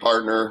a great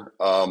partner.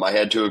 I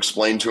had to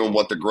explain to him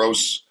what the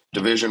gross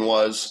division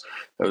was.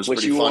 It was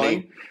pretty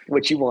funny.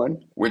 Which you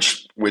won.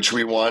 Which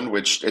we won.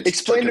 Which it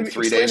explain took him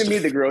 3 days. Explain to me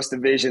the gross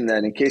division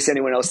then, in case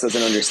anyone else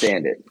doesn't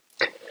understand it.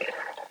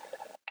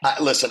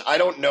 Listen, I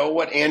don't know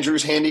what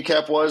Andrew's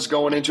handicap was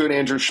going into it.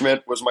 Andrew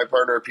Schmidt was my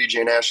partner at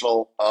PGA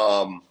National.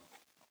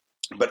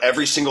 But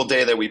every single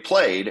day that we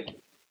played,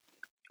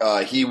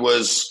 he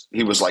was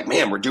like,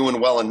 man, we're doing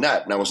well in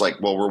net. And I was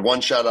like, well, we're one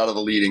shot out of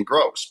the lead in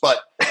gross. But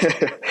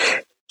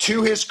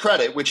to his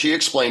credit, which he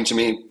explained to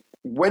me,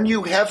 when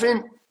you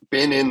haven't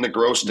been in the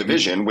gross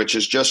division, which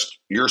is just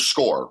your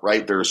score,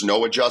 right? There's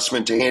no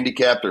adjustment to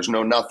handicap. There's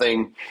no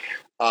nothing.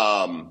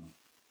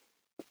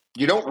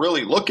 You don't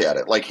really look at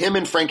it. Like him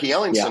and Frankie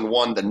Ellingson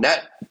won the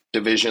net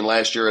division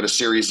last year at a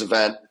series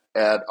event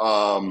at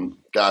I'm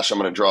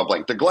going to draw a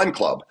blank, the Glen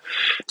Club.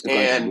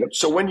 And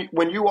so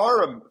when you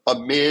are a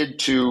mid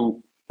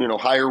to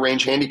higher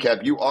range handicap,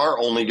 you are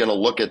only going to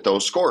look at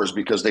those scores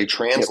because they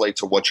translate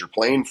to what you're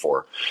playing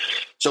for.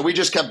 So we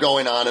just kept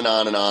going on and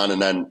on and on,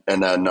 and then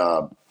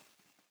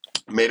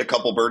made a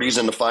couple birdies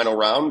in the final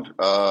round,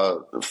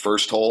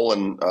 first hole,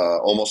 and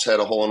almost had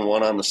a hole in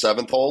one on the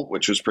seventh hole,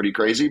 which was pretty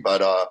crazy.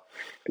 But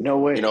no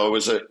way, it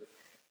was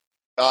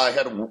I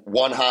had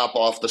one hop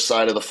off the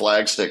side of the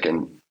flagstick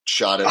and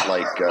shot it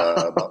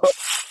about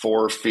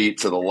 4 feet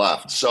to the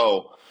left.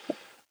 So,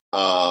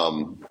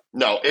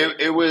 no,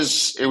 it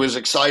was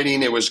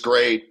exciting. It was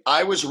great.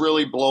 I was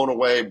really blown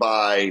away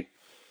by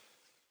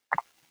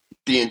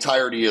the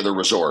entirety of the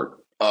resort.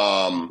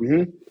 I've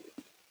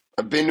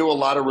been to a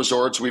lot of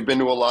resorts. We've been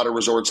to a lot of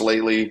resorts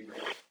lately.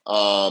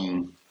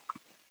 The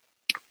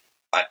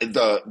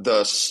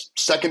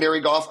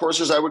secondary golf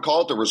courses, I would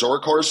call it, the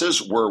resort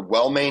courses, were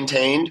well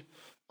maintained.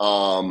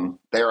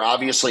 They're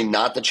obviously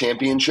not the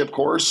championship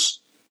course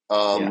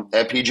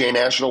at PGA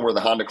National where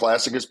the Honda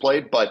Classic is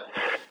played, but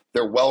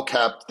they're well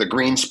kept. The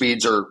green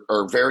speeds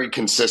are very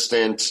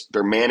consistent.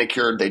 They're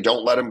manicured. They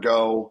don't let them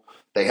go.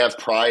 They have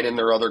pride in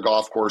their other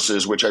golf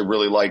courses, which I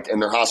really liked,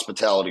 and their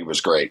hospitality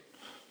was great.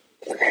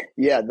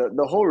 Yeah,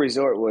 the whole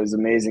resort was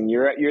amazing.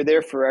 You're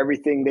there for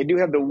everything. They do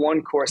have the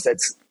one course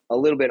that's a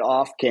little bit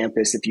off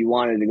campus if you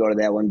wanted to go to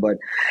that one, but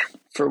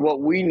for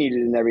what we needed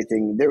and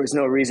everything, there was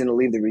no reason to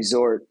leave the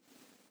resort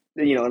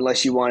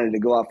unless you wanted to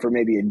go out for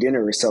maybe a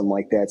dinner or something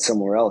like that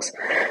somewhere else.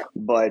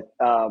 But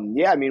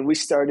yeah, I mean, we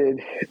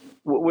started.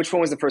 Which one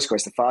was the first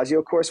course? The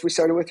Fazio course we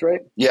started with, right?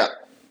 Yeah.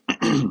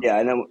 Yeah,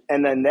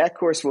 and then that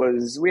course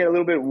we had a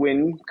little bit of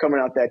wind coming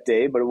out that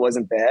day, but it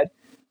wasn't bad.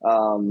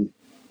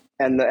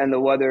 And the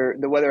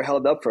weather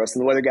held up for us,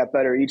 and the weather got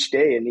better each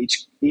day. And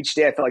each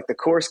day, I felt like the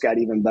course got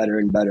even better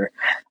and better.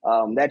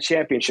 That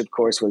championship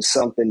course was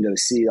something to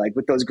see, like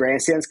with those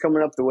grandstands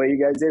coming up the way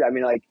you guys did. I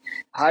mean, like,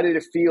 how did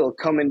it feel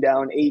coming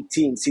down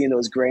 18, seeing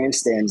those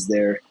grandstands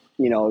there?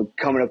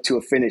 Coming up to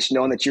a finish,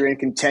 knowing that you're in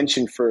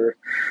contention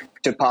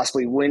to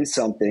possibly win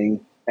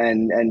something,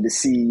 and to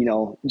see,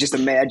 just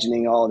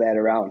imagining all that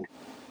around.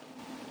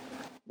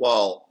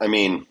 Well, I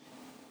mean,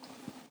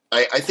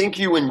 I think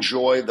you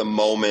enjoy the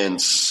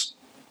moments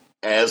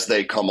as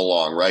they come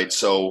along, right?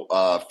 So,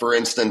 for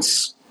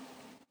instance,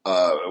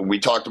 we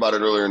talked about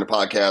it earlier in the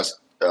podcast,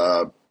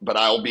 but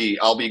I'll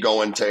be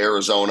going to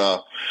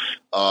Arizona.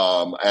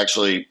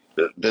 Actually,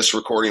 this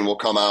recording will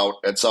come out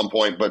at some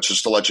point, but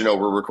just to let you know,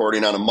 we're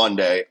recording on a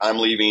Monday. I'm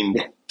leaving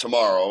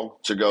tomorrow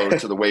to go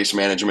to the Waste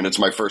Management. It's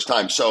my first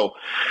time. So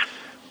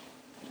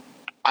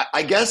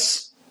I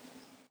guess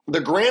the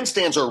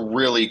grandstands are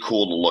really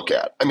cool to look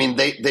at. I mean,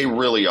 they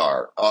really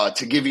are.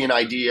 To give you an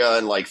idea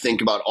and like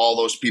think about all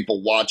those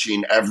people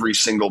watching every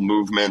single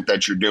movement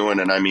that you're doing.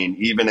 And I mean,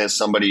 even as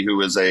somebody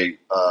who is a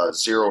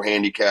zero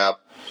handicap,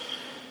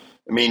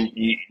 I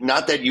mean,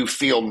 not that you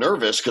feel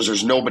nervous because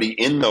there's nobody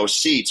in those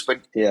seats,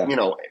 but yeah.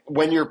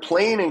 When you're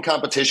playing in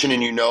competition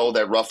and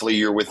that roughly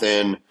you're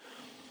within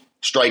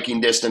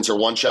striking distance or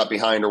one shot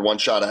behind or one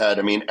shot ahead,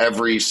 I mean,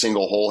 every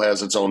single hole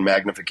has its own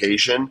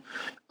magnification.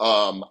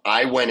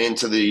 I went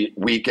into the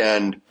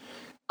weekend,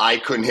 I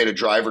couldn't hit a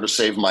driver to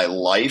save my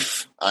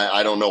life.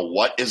 I don't know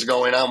what is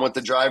going on with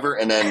the driver.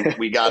 And then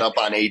we got up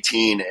on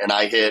 18 and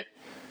I hit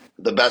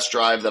the best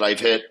drive that I've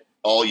hit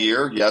all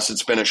year. Yes,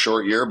 it's been a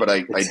short year, but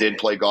I did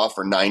play golf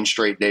for 9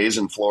 straight days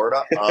in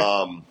Florida.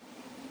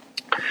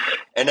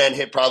 And then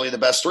hit probably the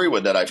best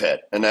 3-wood that I've hit.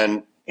 And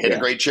then hit a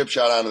great chip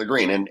shot onto the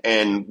green.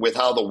 And with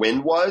how the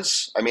wind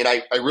was, I mean,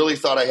 I really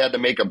thought I had to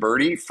make a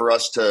birdie for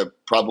us to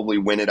probably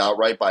win it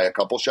outright by a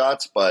couple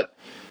shots, but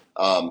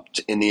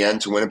in the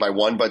end to win it by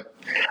 1. But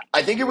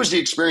I think it was the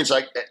experience.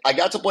 I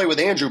got to play with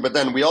Andrew, but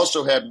then we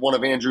also had one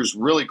of Andrew's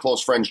really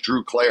close friends,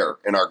 Drew Clare,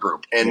 in our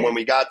group. And when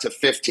we got to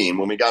 15,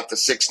 when we got to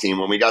 16,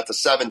 when we got to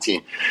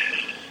 17,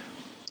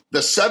 the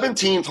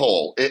 17th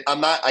hole,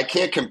 I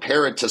can't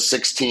compare it to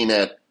 16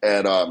 at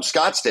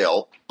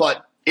Scottsdale,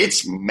 but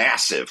it's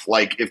massive.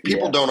 Like, if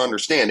people don't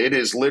understand, it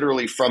is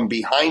literally from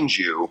behind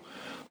you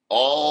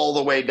all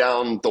the way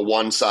down the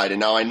one side. And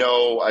now I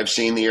know I've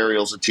seen the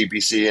aerials at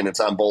TPC and it's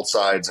on both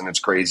sides and it's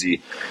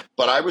crazy,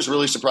 but I was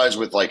really surprised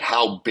with like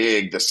how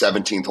big the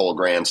 17th hole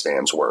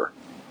grandstands were.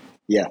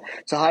 Yeah.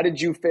 So how did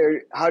you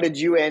fare? How did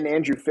you and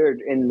Andrew fare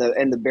in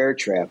the bear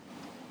trap?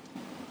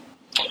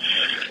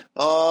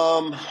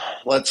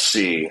 Let's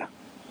see.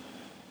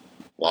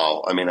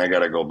 Wow. I mean, I got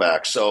to go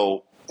back.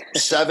 So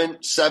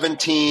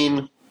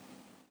 17,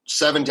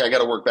 I got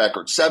to work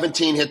backwards.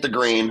 17 hit the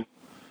green.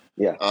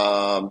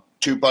 Yeah.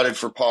 2 putted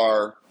for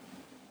par.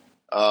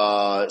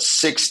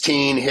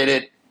 16 hit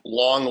it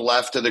long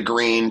left of the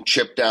green,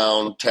 chipped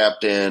down,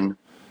 tapped in.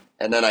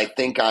 And then I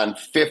think on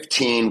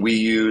 15 we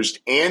used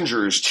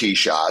Andrew's tee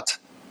shot.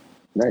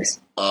 Nice.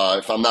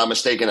 If I'm not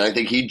mistaken, I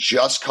think he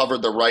just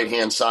covered the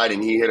right-hand side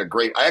and he hit a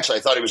great – I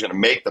thought he was going to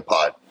make the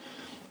putt.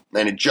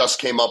 And it just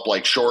came up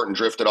like short and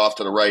drifted off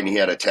to the right and he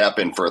had a tap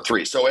in for a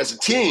 3. So as a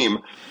team,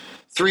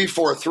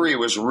 3-4-3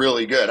 was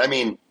really good. I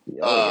mean,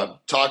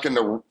 talking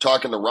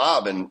to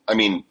Rob and I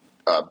mean –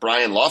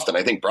 Brian Lofton,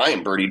 I think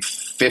Brian birdied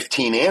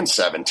 15 and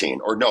 17.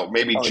 Or no,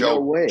 maybe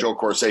Joe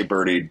Corset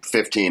birdied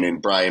 15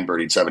 and Brian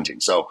birdied 17.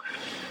 So,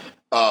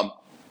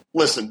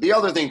 listen, the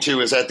other thing, too,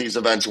 is at these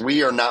events,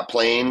 we are not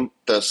playing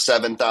the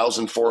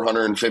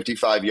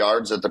 7,455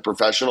 yards that the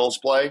professionals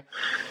play.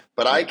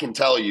 But I can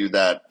tell you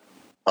that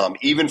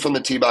even from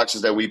the tee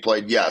boxes that we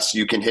played, yes,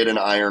 you can hit an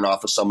iron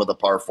off of some of the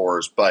par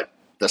 4s. But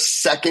the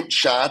second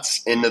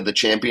shots into the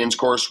Champions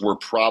course were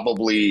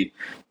probably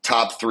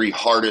top 3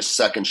 hardest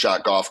second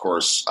shot golf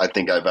course I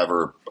think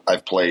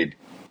I've played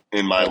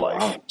in my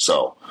life. Wow.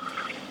 So,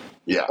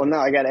 yeah. Well, now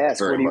I got to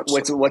ask,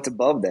 what's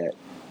above that?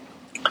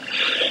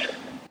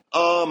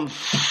 I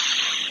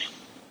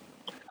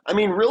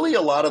mean, really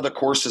a lot of the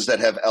courses that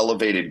have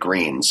elevated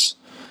greens.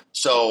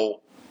 So,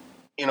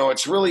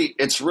 it's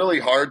really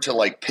hard to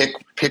like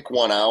pick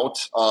one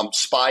out.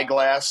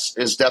 Spyglass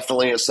is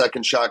definitely a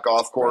second shot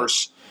golf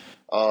course.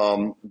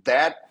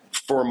 That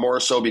for more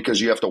so because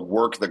you have to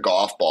work the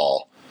golf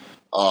ball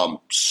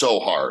so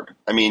hard.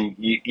 I mean,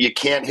 you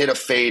can't hit a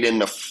fade in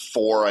the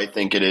 4, I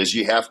think it is.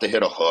 You have to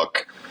hit a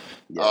hook.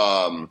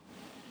 Yeah.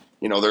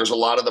 There's a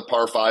lot of the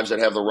par 5s that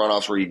have the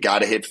runoffs where you got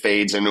to hit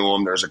fades into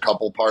them. There's a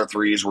couple par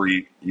 3s where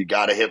you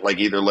got to hit like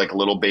either like a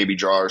little baby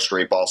draw or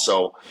straight ball.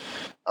 So,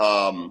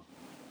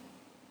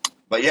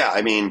 but yeah,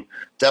 I mean,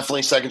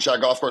 definitely second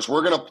shot golf course.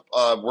 We're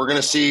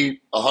gonna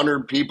see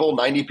 100 people,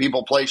 90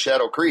 people play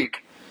Shadow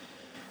Creek.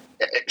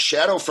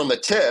 Shadow from the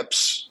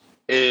tips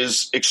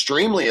is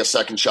extremely a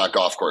second shot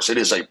golf course. It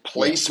is a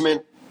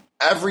placement.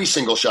 Every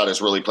single shot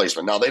is really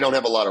placement. Now, they don't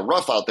have a lot of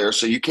rough out there,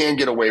 so you can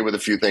get away with a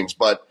few things.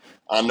 But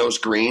on those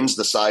greens,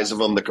 the size of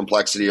them, the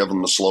complexity of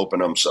them, the slope in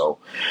them. So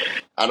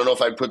I don't know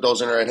if I'd put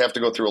those in there. I'd have to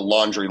go through a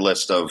laundry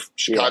list of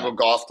Chicago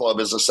Golf Club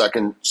is a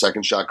second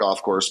shot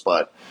golf course.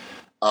 But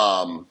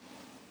no,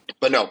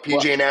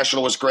 PGA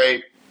National was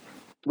great.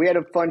 We had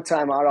a fun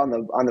time out on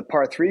the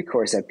par 3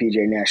 course at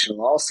PGA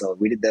National. Also,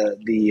 we did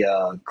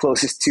the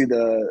closest to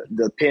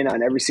the pin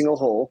on every single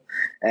hole,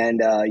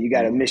 and you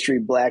got a mystery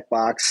black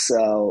box,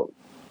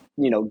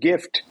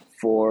 gift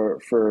for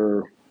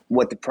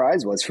what the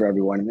prize was for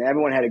everyone, and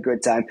everyone had a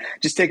good time.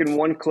 Just taking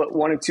one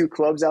or two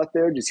clubs out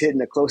there, just hitting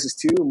the closest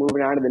two,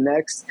 moving on to the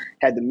next.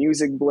 Had the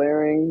music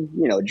blaring,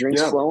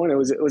 drinks flowing. It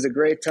was a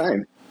great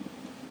time.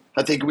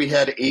 I think we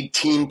had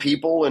 18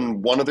 people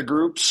in one of the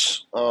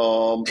groups,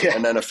 and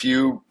then a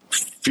few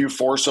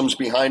foursomes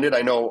behind it.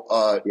 I know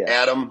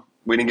Adam,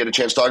 we didn't get a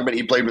chance to talk about it.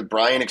 He played with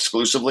Brian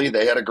exclusively.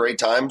 They had a great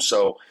time.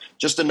 So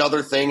just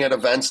another thing at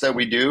events that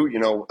we do.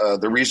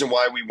 The reason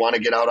why we want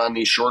to get out on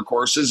these short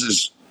courses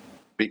is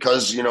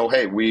because,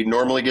 hey, we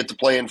normally get to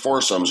play in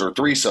foursomes or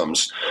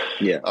threesomes.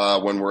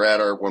 When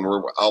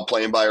we're out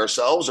playing by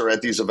ourselves or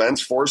at these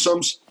events,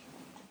 foursomes.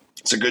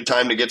 It's a good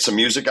time to get some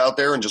music out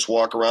there and just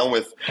walk around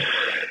with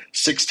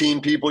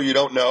 16 people you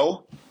don't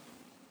know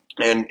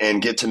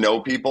and get to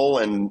know people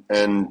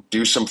and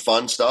do some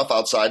fun stuff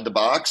outside the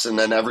box. And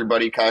then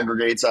everybody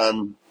congregates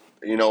on,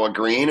 a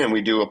green and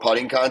we do a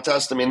putting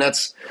contest. I mean,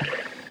 that's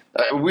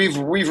we've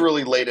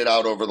really laid it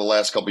out over the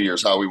last couple of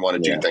years how we want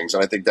to do things.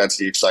 And I think that's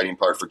the exciting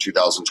part for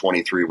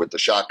 2023 with the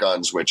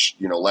shotguns, which,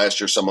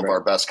 last year some of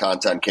our best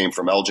content came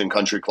from Elgin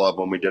Country Club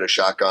when we did a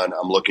shotgun.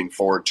 I'm looking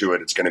forward to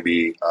it. It's going to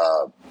be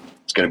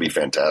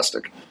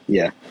fantastic.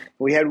 Yeah.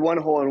 We had one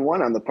hole in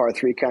one on the par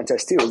 3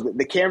 contest too. It was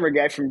the camera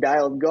guy from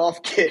Dialed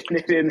Golf getting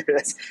it in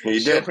there. He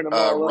did.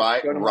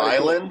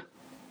 Rylan.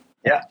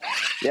 Yeah.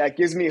 Yeah. It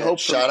gives me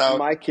hope for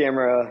my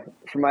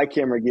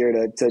camera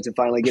gear to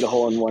finally get a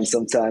hole in one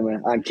sometime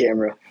on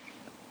camera.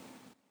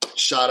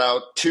 Shout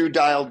out to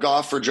Dialed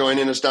Golf for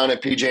joining us down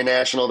at PGA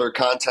National. Their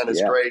content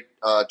is great.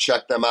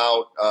 Check them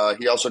out.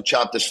 He also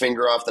chopped his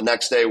finger off the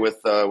next day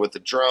with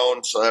the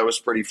drone. So that was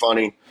pretty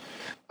funny.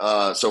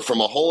 So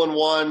from a hole in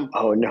one,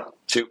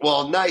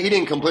 he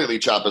didn't completely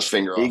chop his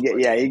finger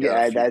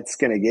off. That's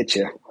gonna get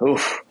you.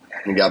 Oof.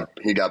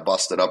 He got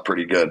busted up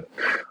pretty good.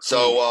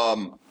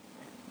 So,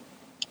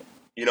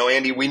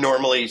 Andy, we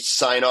normally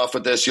sign off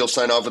with this. You'll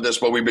sign off with this,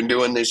 but we've been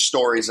doing these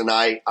stories, and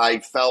I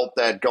felt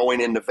that going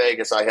into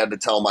Vegas, I had to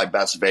tell my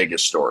best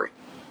Vegas story.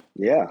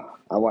 Yeah.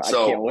 I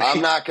can't wait.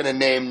 I'm not going to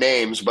name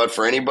names, but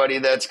for anybody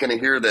that's going to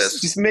hear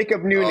this, just make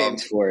up new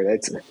names for it.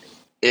 That's it.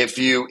 If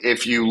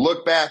you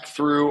look back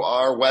through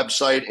our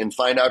website and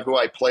find out who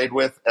I played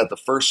with at the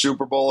first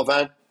Super Bowl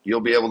event,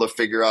 you'll be able to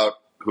figure out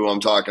who I'm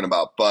talking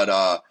about.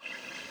 But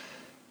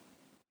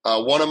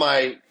one of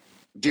my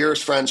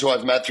dearest friends who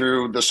I've met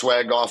through the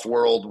swag golf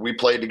world, we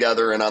played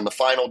together, and on the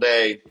final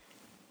day,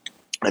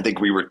 I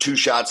think we were 2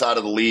 shots out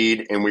of the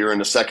lead, and we were in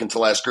the second to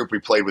last group. We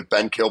played with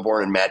Ben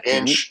Kilbourne and Matt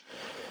Inch.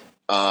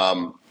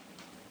 My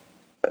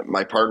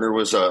partner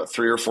was a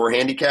 3 or 4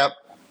 handicap,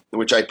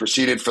 which I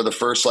proceeded for the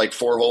first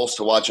 4 holes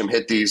to watch him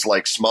hit these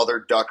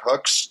smothered duck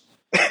hooks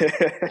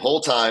the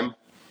whole time.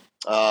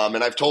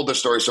 And I've told this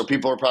story, so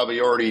people are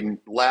probably already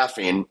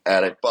laughing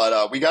at it.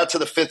 But we got to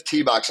the 5th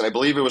tee box, and I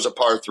believe it was a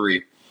par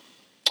 3.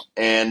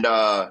 And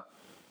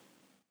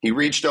he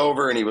reached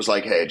over and he was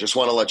like, "Hey, just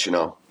want to let you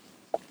know.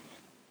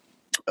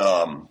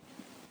 I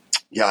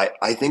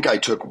think I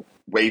took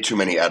way too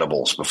many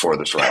edibles before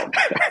this round."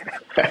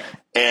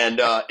 And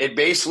it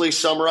basically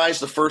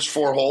summarized the first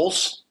 4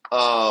 holes.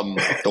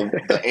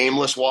 The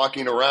aimless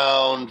walking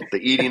around, the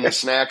eating the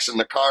snacks in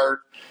the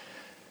cart.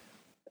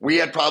 We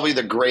had probably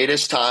the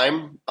greatest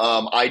time.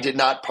 I did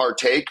not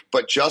partake,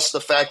 but just the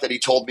fact that he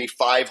told me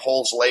 5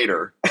 holes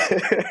later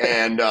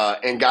and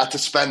got to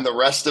spend the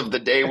rest of the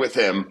day with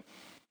him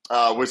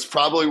was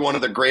probably one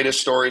of the greatest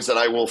stories that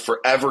I will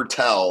forever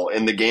tell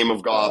in the game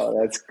of golf.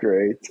 Oh, that's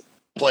great.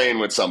 Playing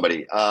with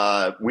somebody.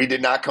 We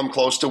did not come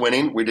close to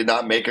winning. We did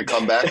not make a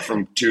comeback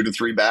from 2 to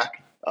 3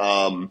 back.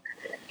 I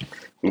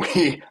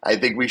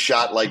think we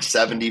shot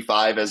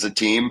 75 as a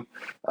team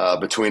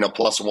between a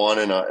 +1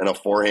 and a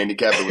 4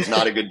 handicap. It was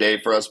not a good day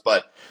for us,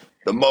 but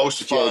the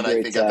most fun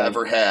I think I've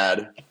ever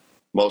had.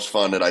 Most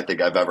fun that I think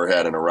I've ever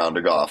had in a round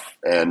of golf.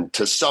 And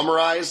to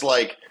summarize,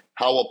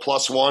 how a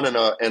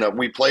 +1 and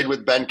we played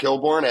with Ben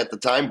Kilbourne at the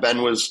time.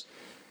 Ben was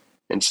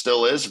and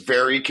still is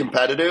very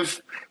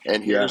competitive.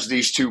 And here's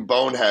these 2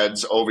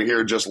 boneheads over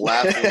here just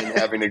laughing and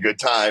having a good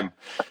time.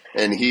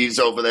 And he's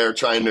over there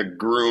trying to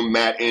groom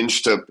Matt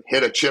Inch to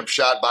hit a chip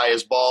shot by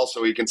his ball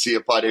so he can see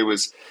a putt.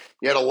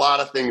 He had a lot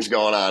of things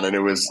going on, and it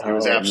was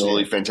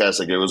absolutely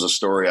fantastic. It was a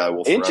story I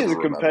will forever Inch is a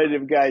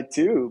competitive guy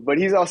too, but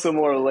he's also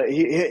more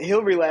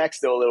he'll relax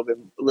though a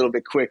little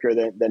bit quicker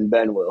than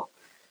Ben will.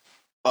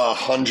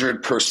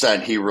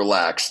 100% he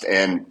relaxed.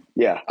 And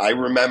I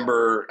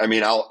remember,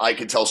 I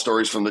could tell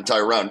stories from the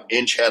entire round.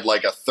 Inch had a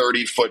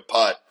 30-foot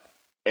putt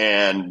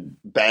and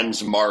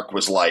Ben's mark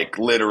was like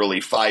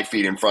literally 5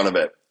 feet in front of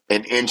it.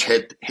 And Inch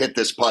hit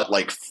this putt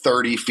like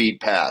 30 feet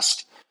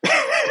past.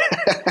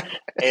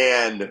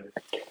 And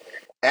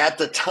at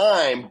the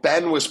time,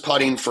 Ben was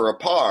putting for a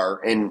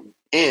par, and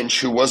Inch,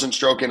 who wasn't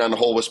stroking on the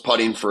hole, was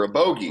putting for a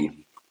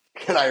bogey.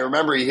 And I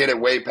remember he hit it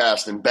way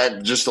past, and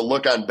Ben, just to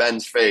look on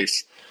Ben's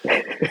face.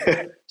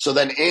 So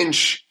then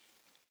Inch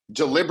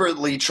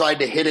deliberately tried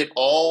to hit it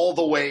all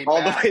the way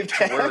back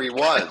to where he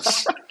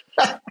was.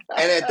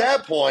 And at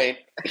that point,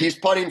 he's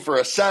putting for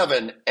a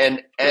 7.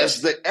 And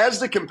as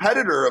the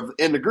competitor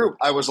in the group,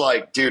 I was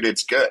like, dude,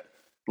 it's good.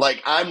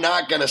 Like, I'm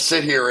not going to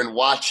sit here and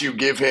watch you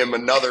give him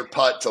another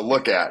putt to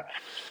look at.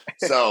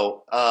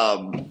 So,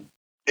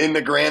 in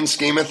the grand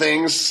scheme of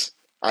things,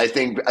 I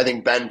think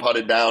Ben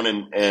putted down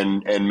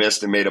and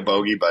missed and made a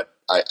bogey. But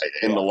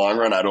in the long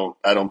run, I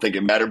don't think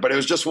it mattered. But it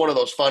was just one of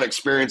those fun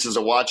experiences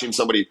of watching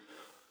somebody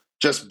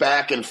just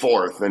back and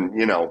forth, and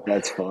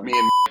that's fun. Me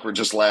and were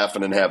just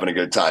laughing and having a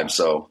good time.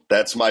 So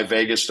that's my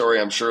Vegas story.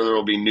 I'm sure there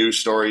will be new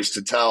stories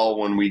to tell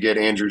when we get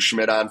Andrew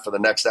Schmidt on for the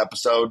next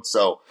episode.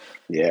 So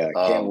yeah,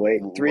 can't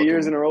wait. 3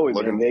 years in a row we've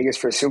been in Vegas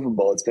for a Super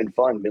Bowl. It's been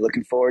fun. Been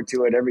looking forward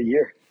to it every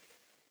year.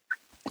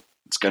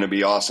 It's going to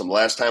be awesome.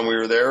 Last time we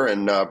were there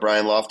and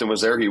Brian Lofton was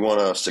there, he won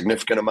a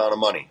significant amount of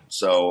money.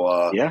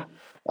 So yeah.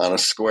 On a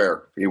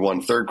square. He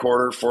won third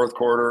quarter, fourth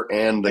quarter,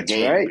 and the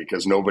game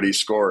because nobody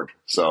scored.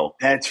 So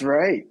that's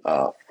right.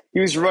 He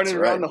was running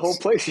around the whole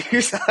place. He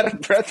was out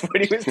of breath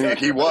when he was.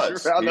 He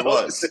was.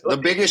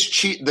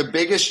 The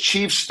biggest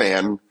Chiefs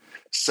fan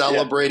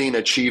celebrating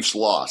a Chiefs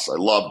loss. I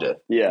loved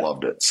it. Yeah,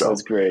 loved it. So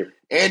that's great.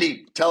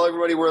 Andy, tell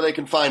everybody where they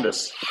can find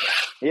us.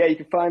 Yeah, you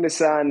can find us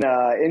on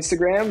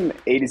Instagram,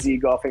 A to Z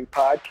Golfing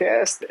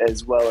Podcast,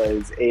 as well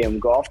as AM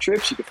Golf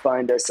Trips. You can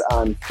find us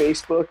on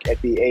Facebook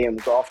at the AM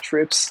Golf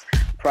Trips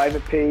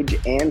private page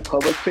and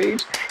public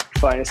page. You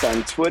can find us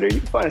on Twitter. You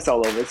can find us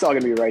all over. It's all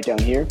going to be right down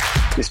here.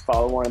 Just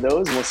follow one of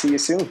those, and we'll see you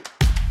soon.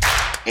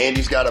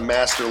 Andy's got a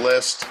master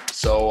list.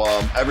 So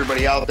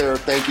everybody out there,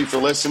 thank you for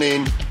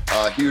listening.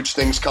 Huge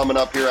things coming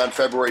up here on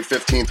February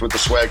 15th with the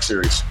Swag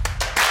Series.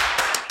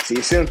 See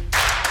you soon.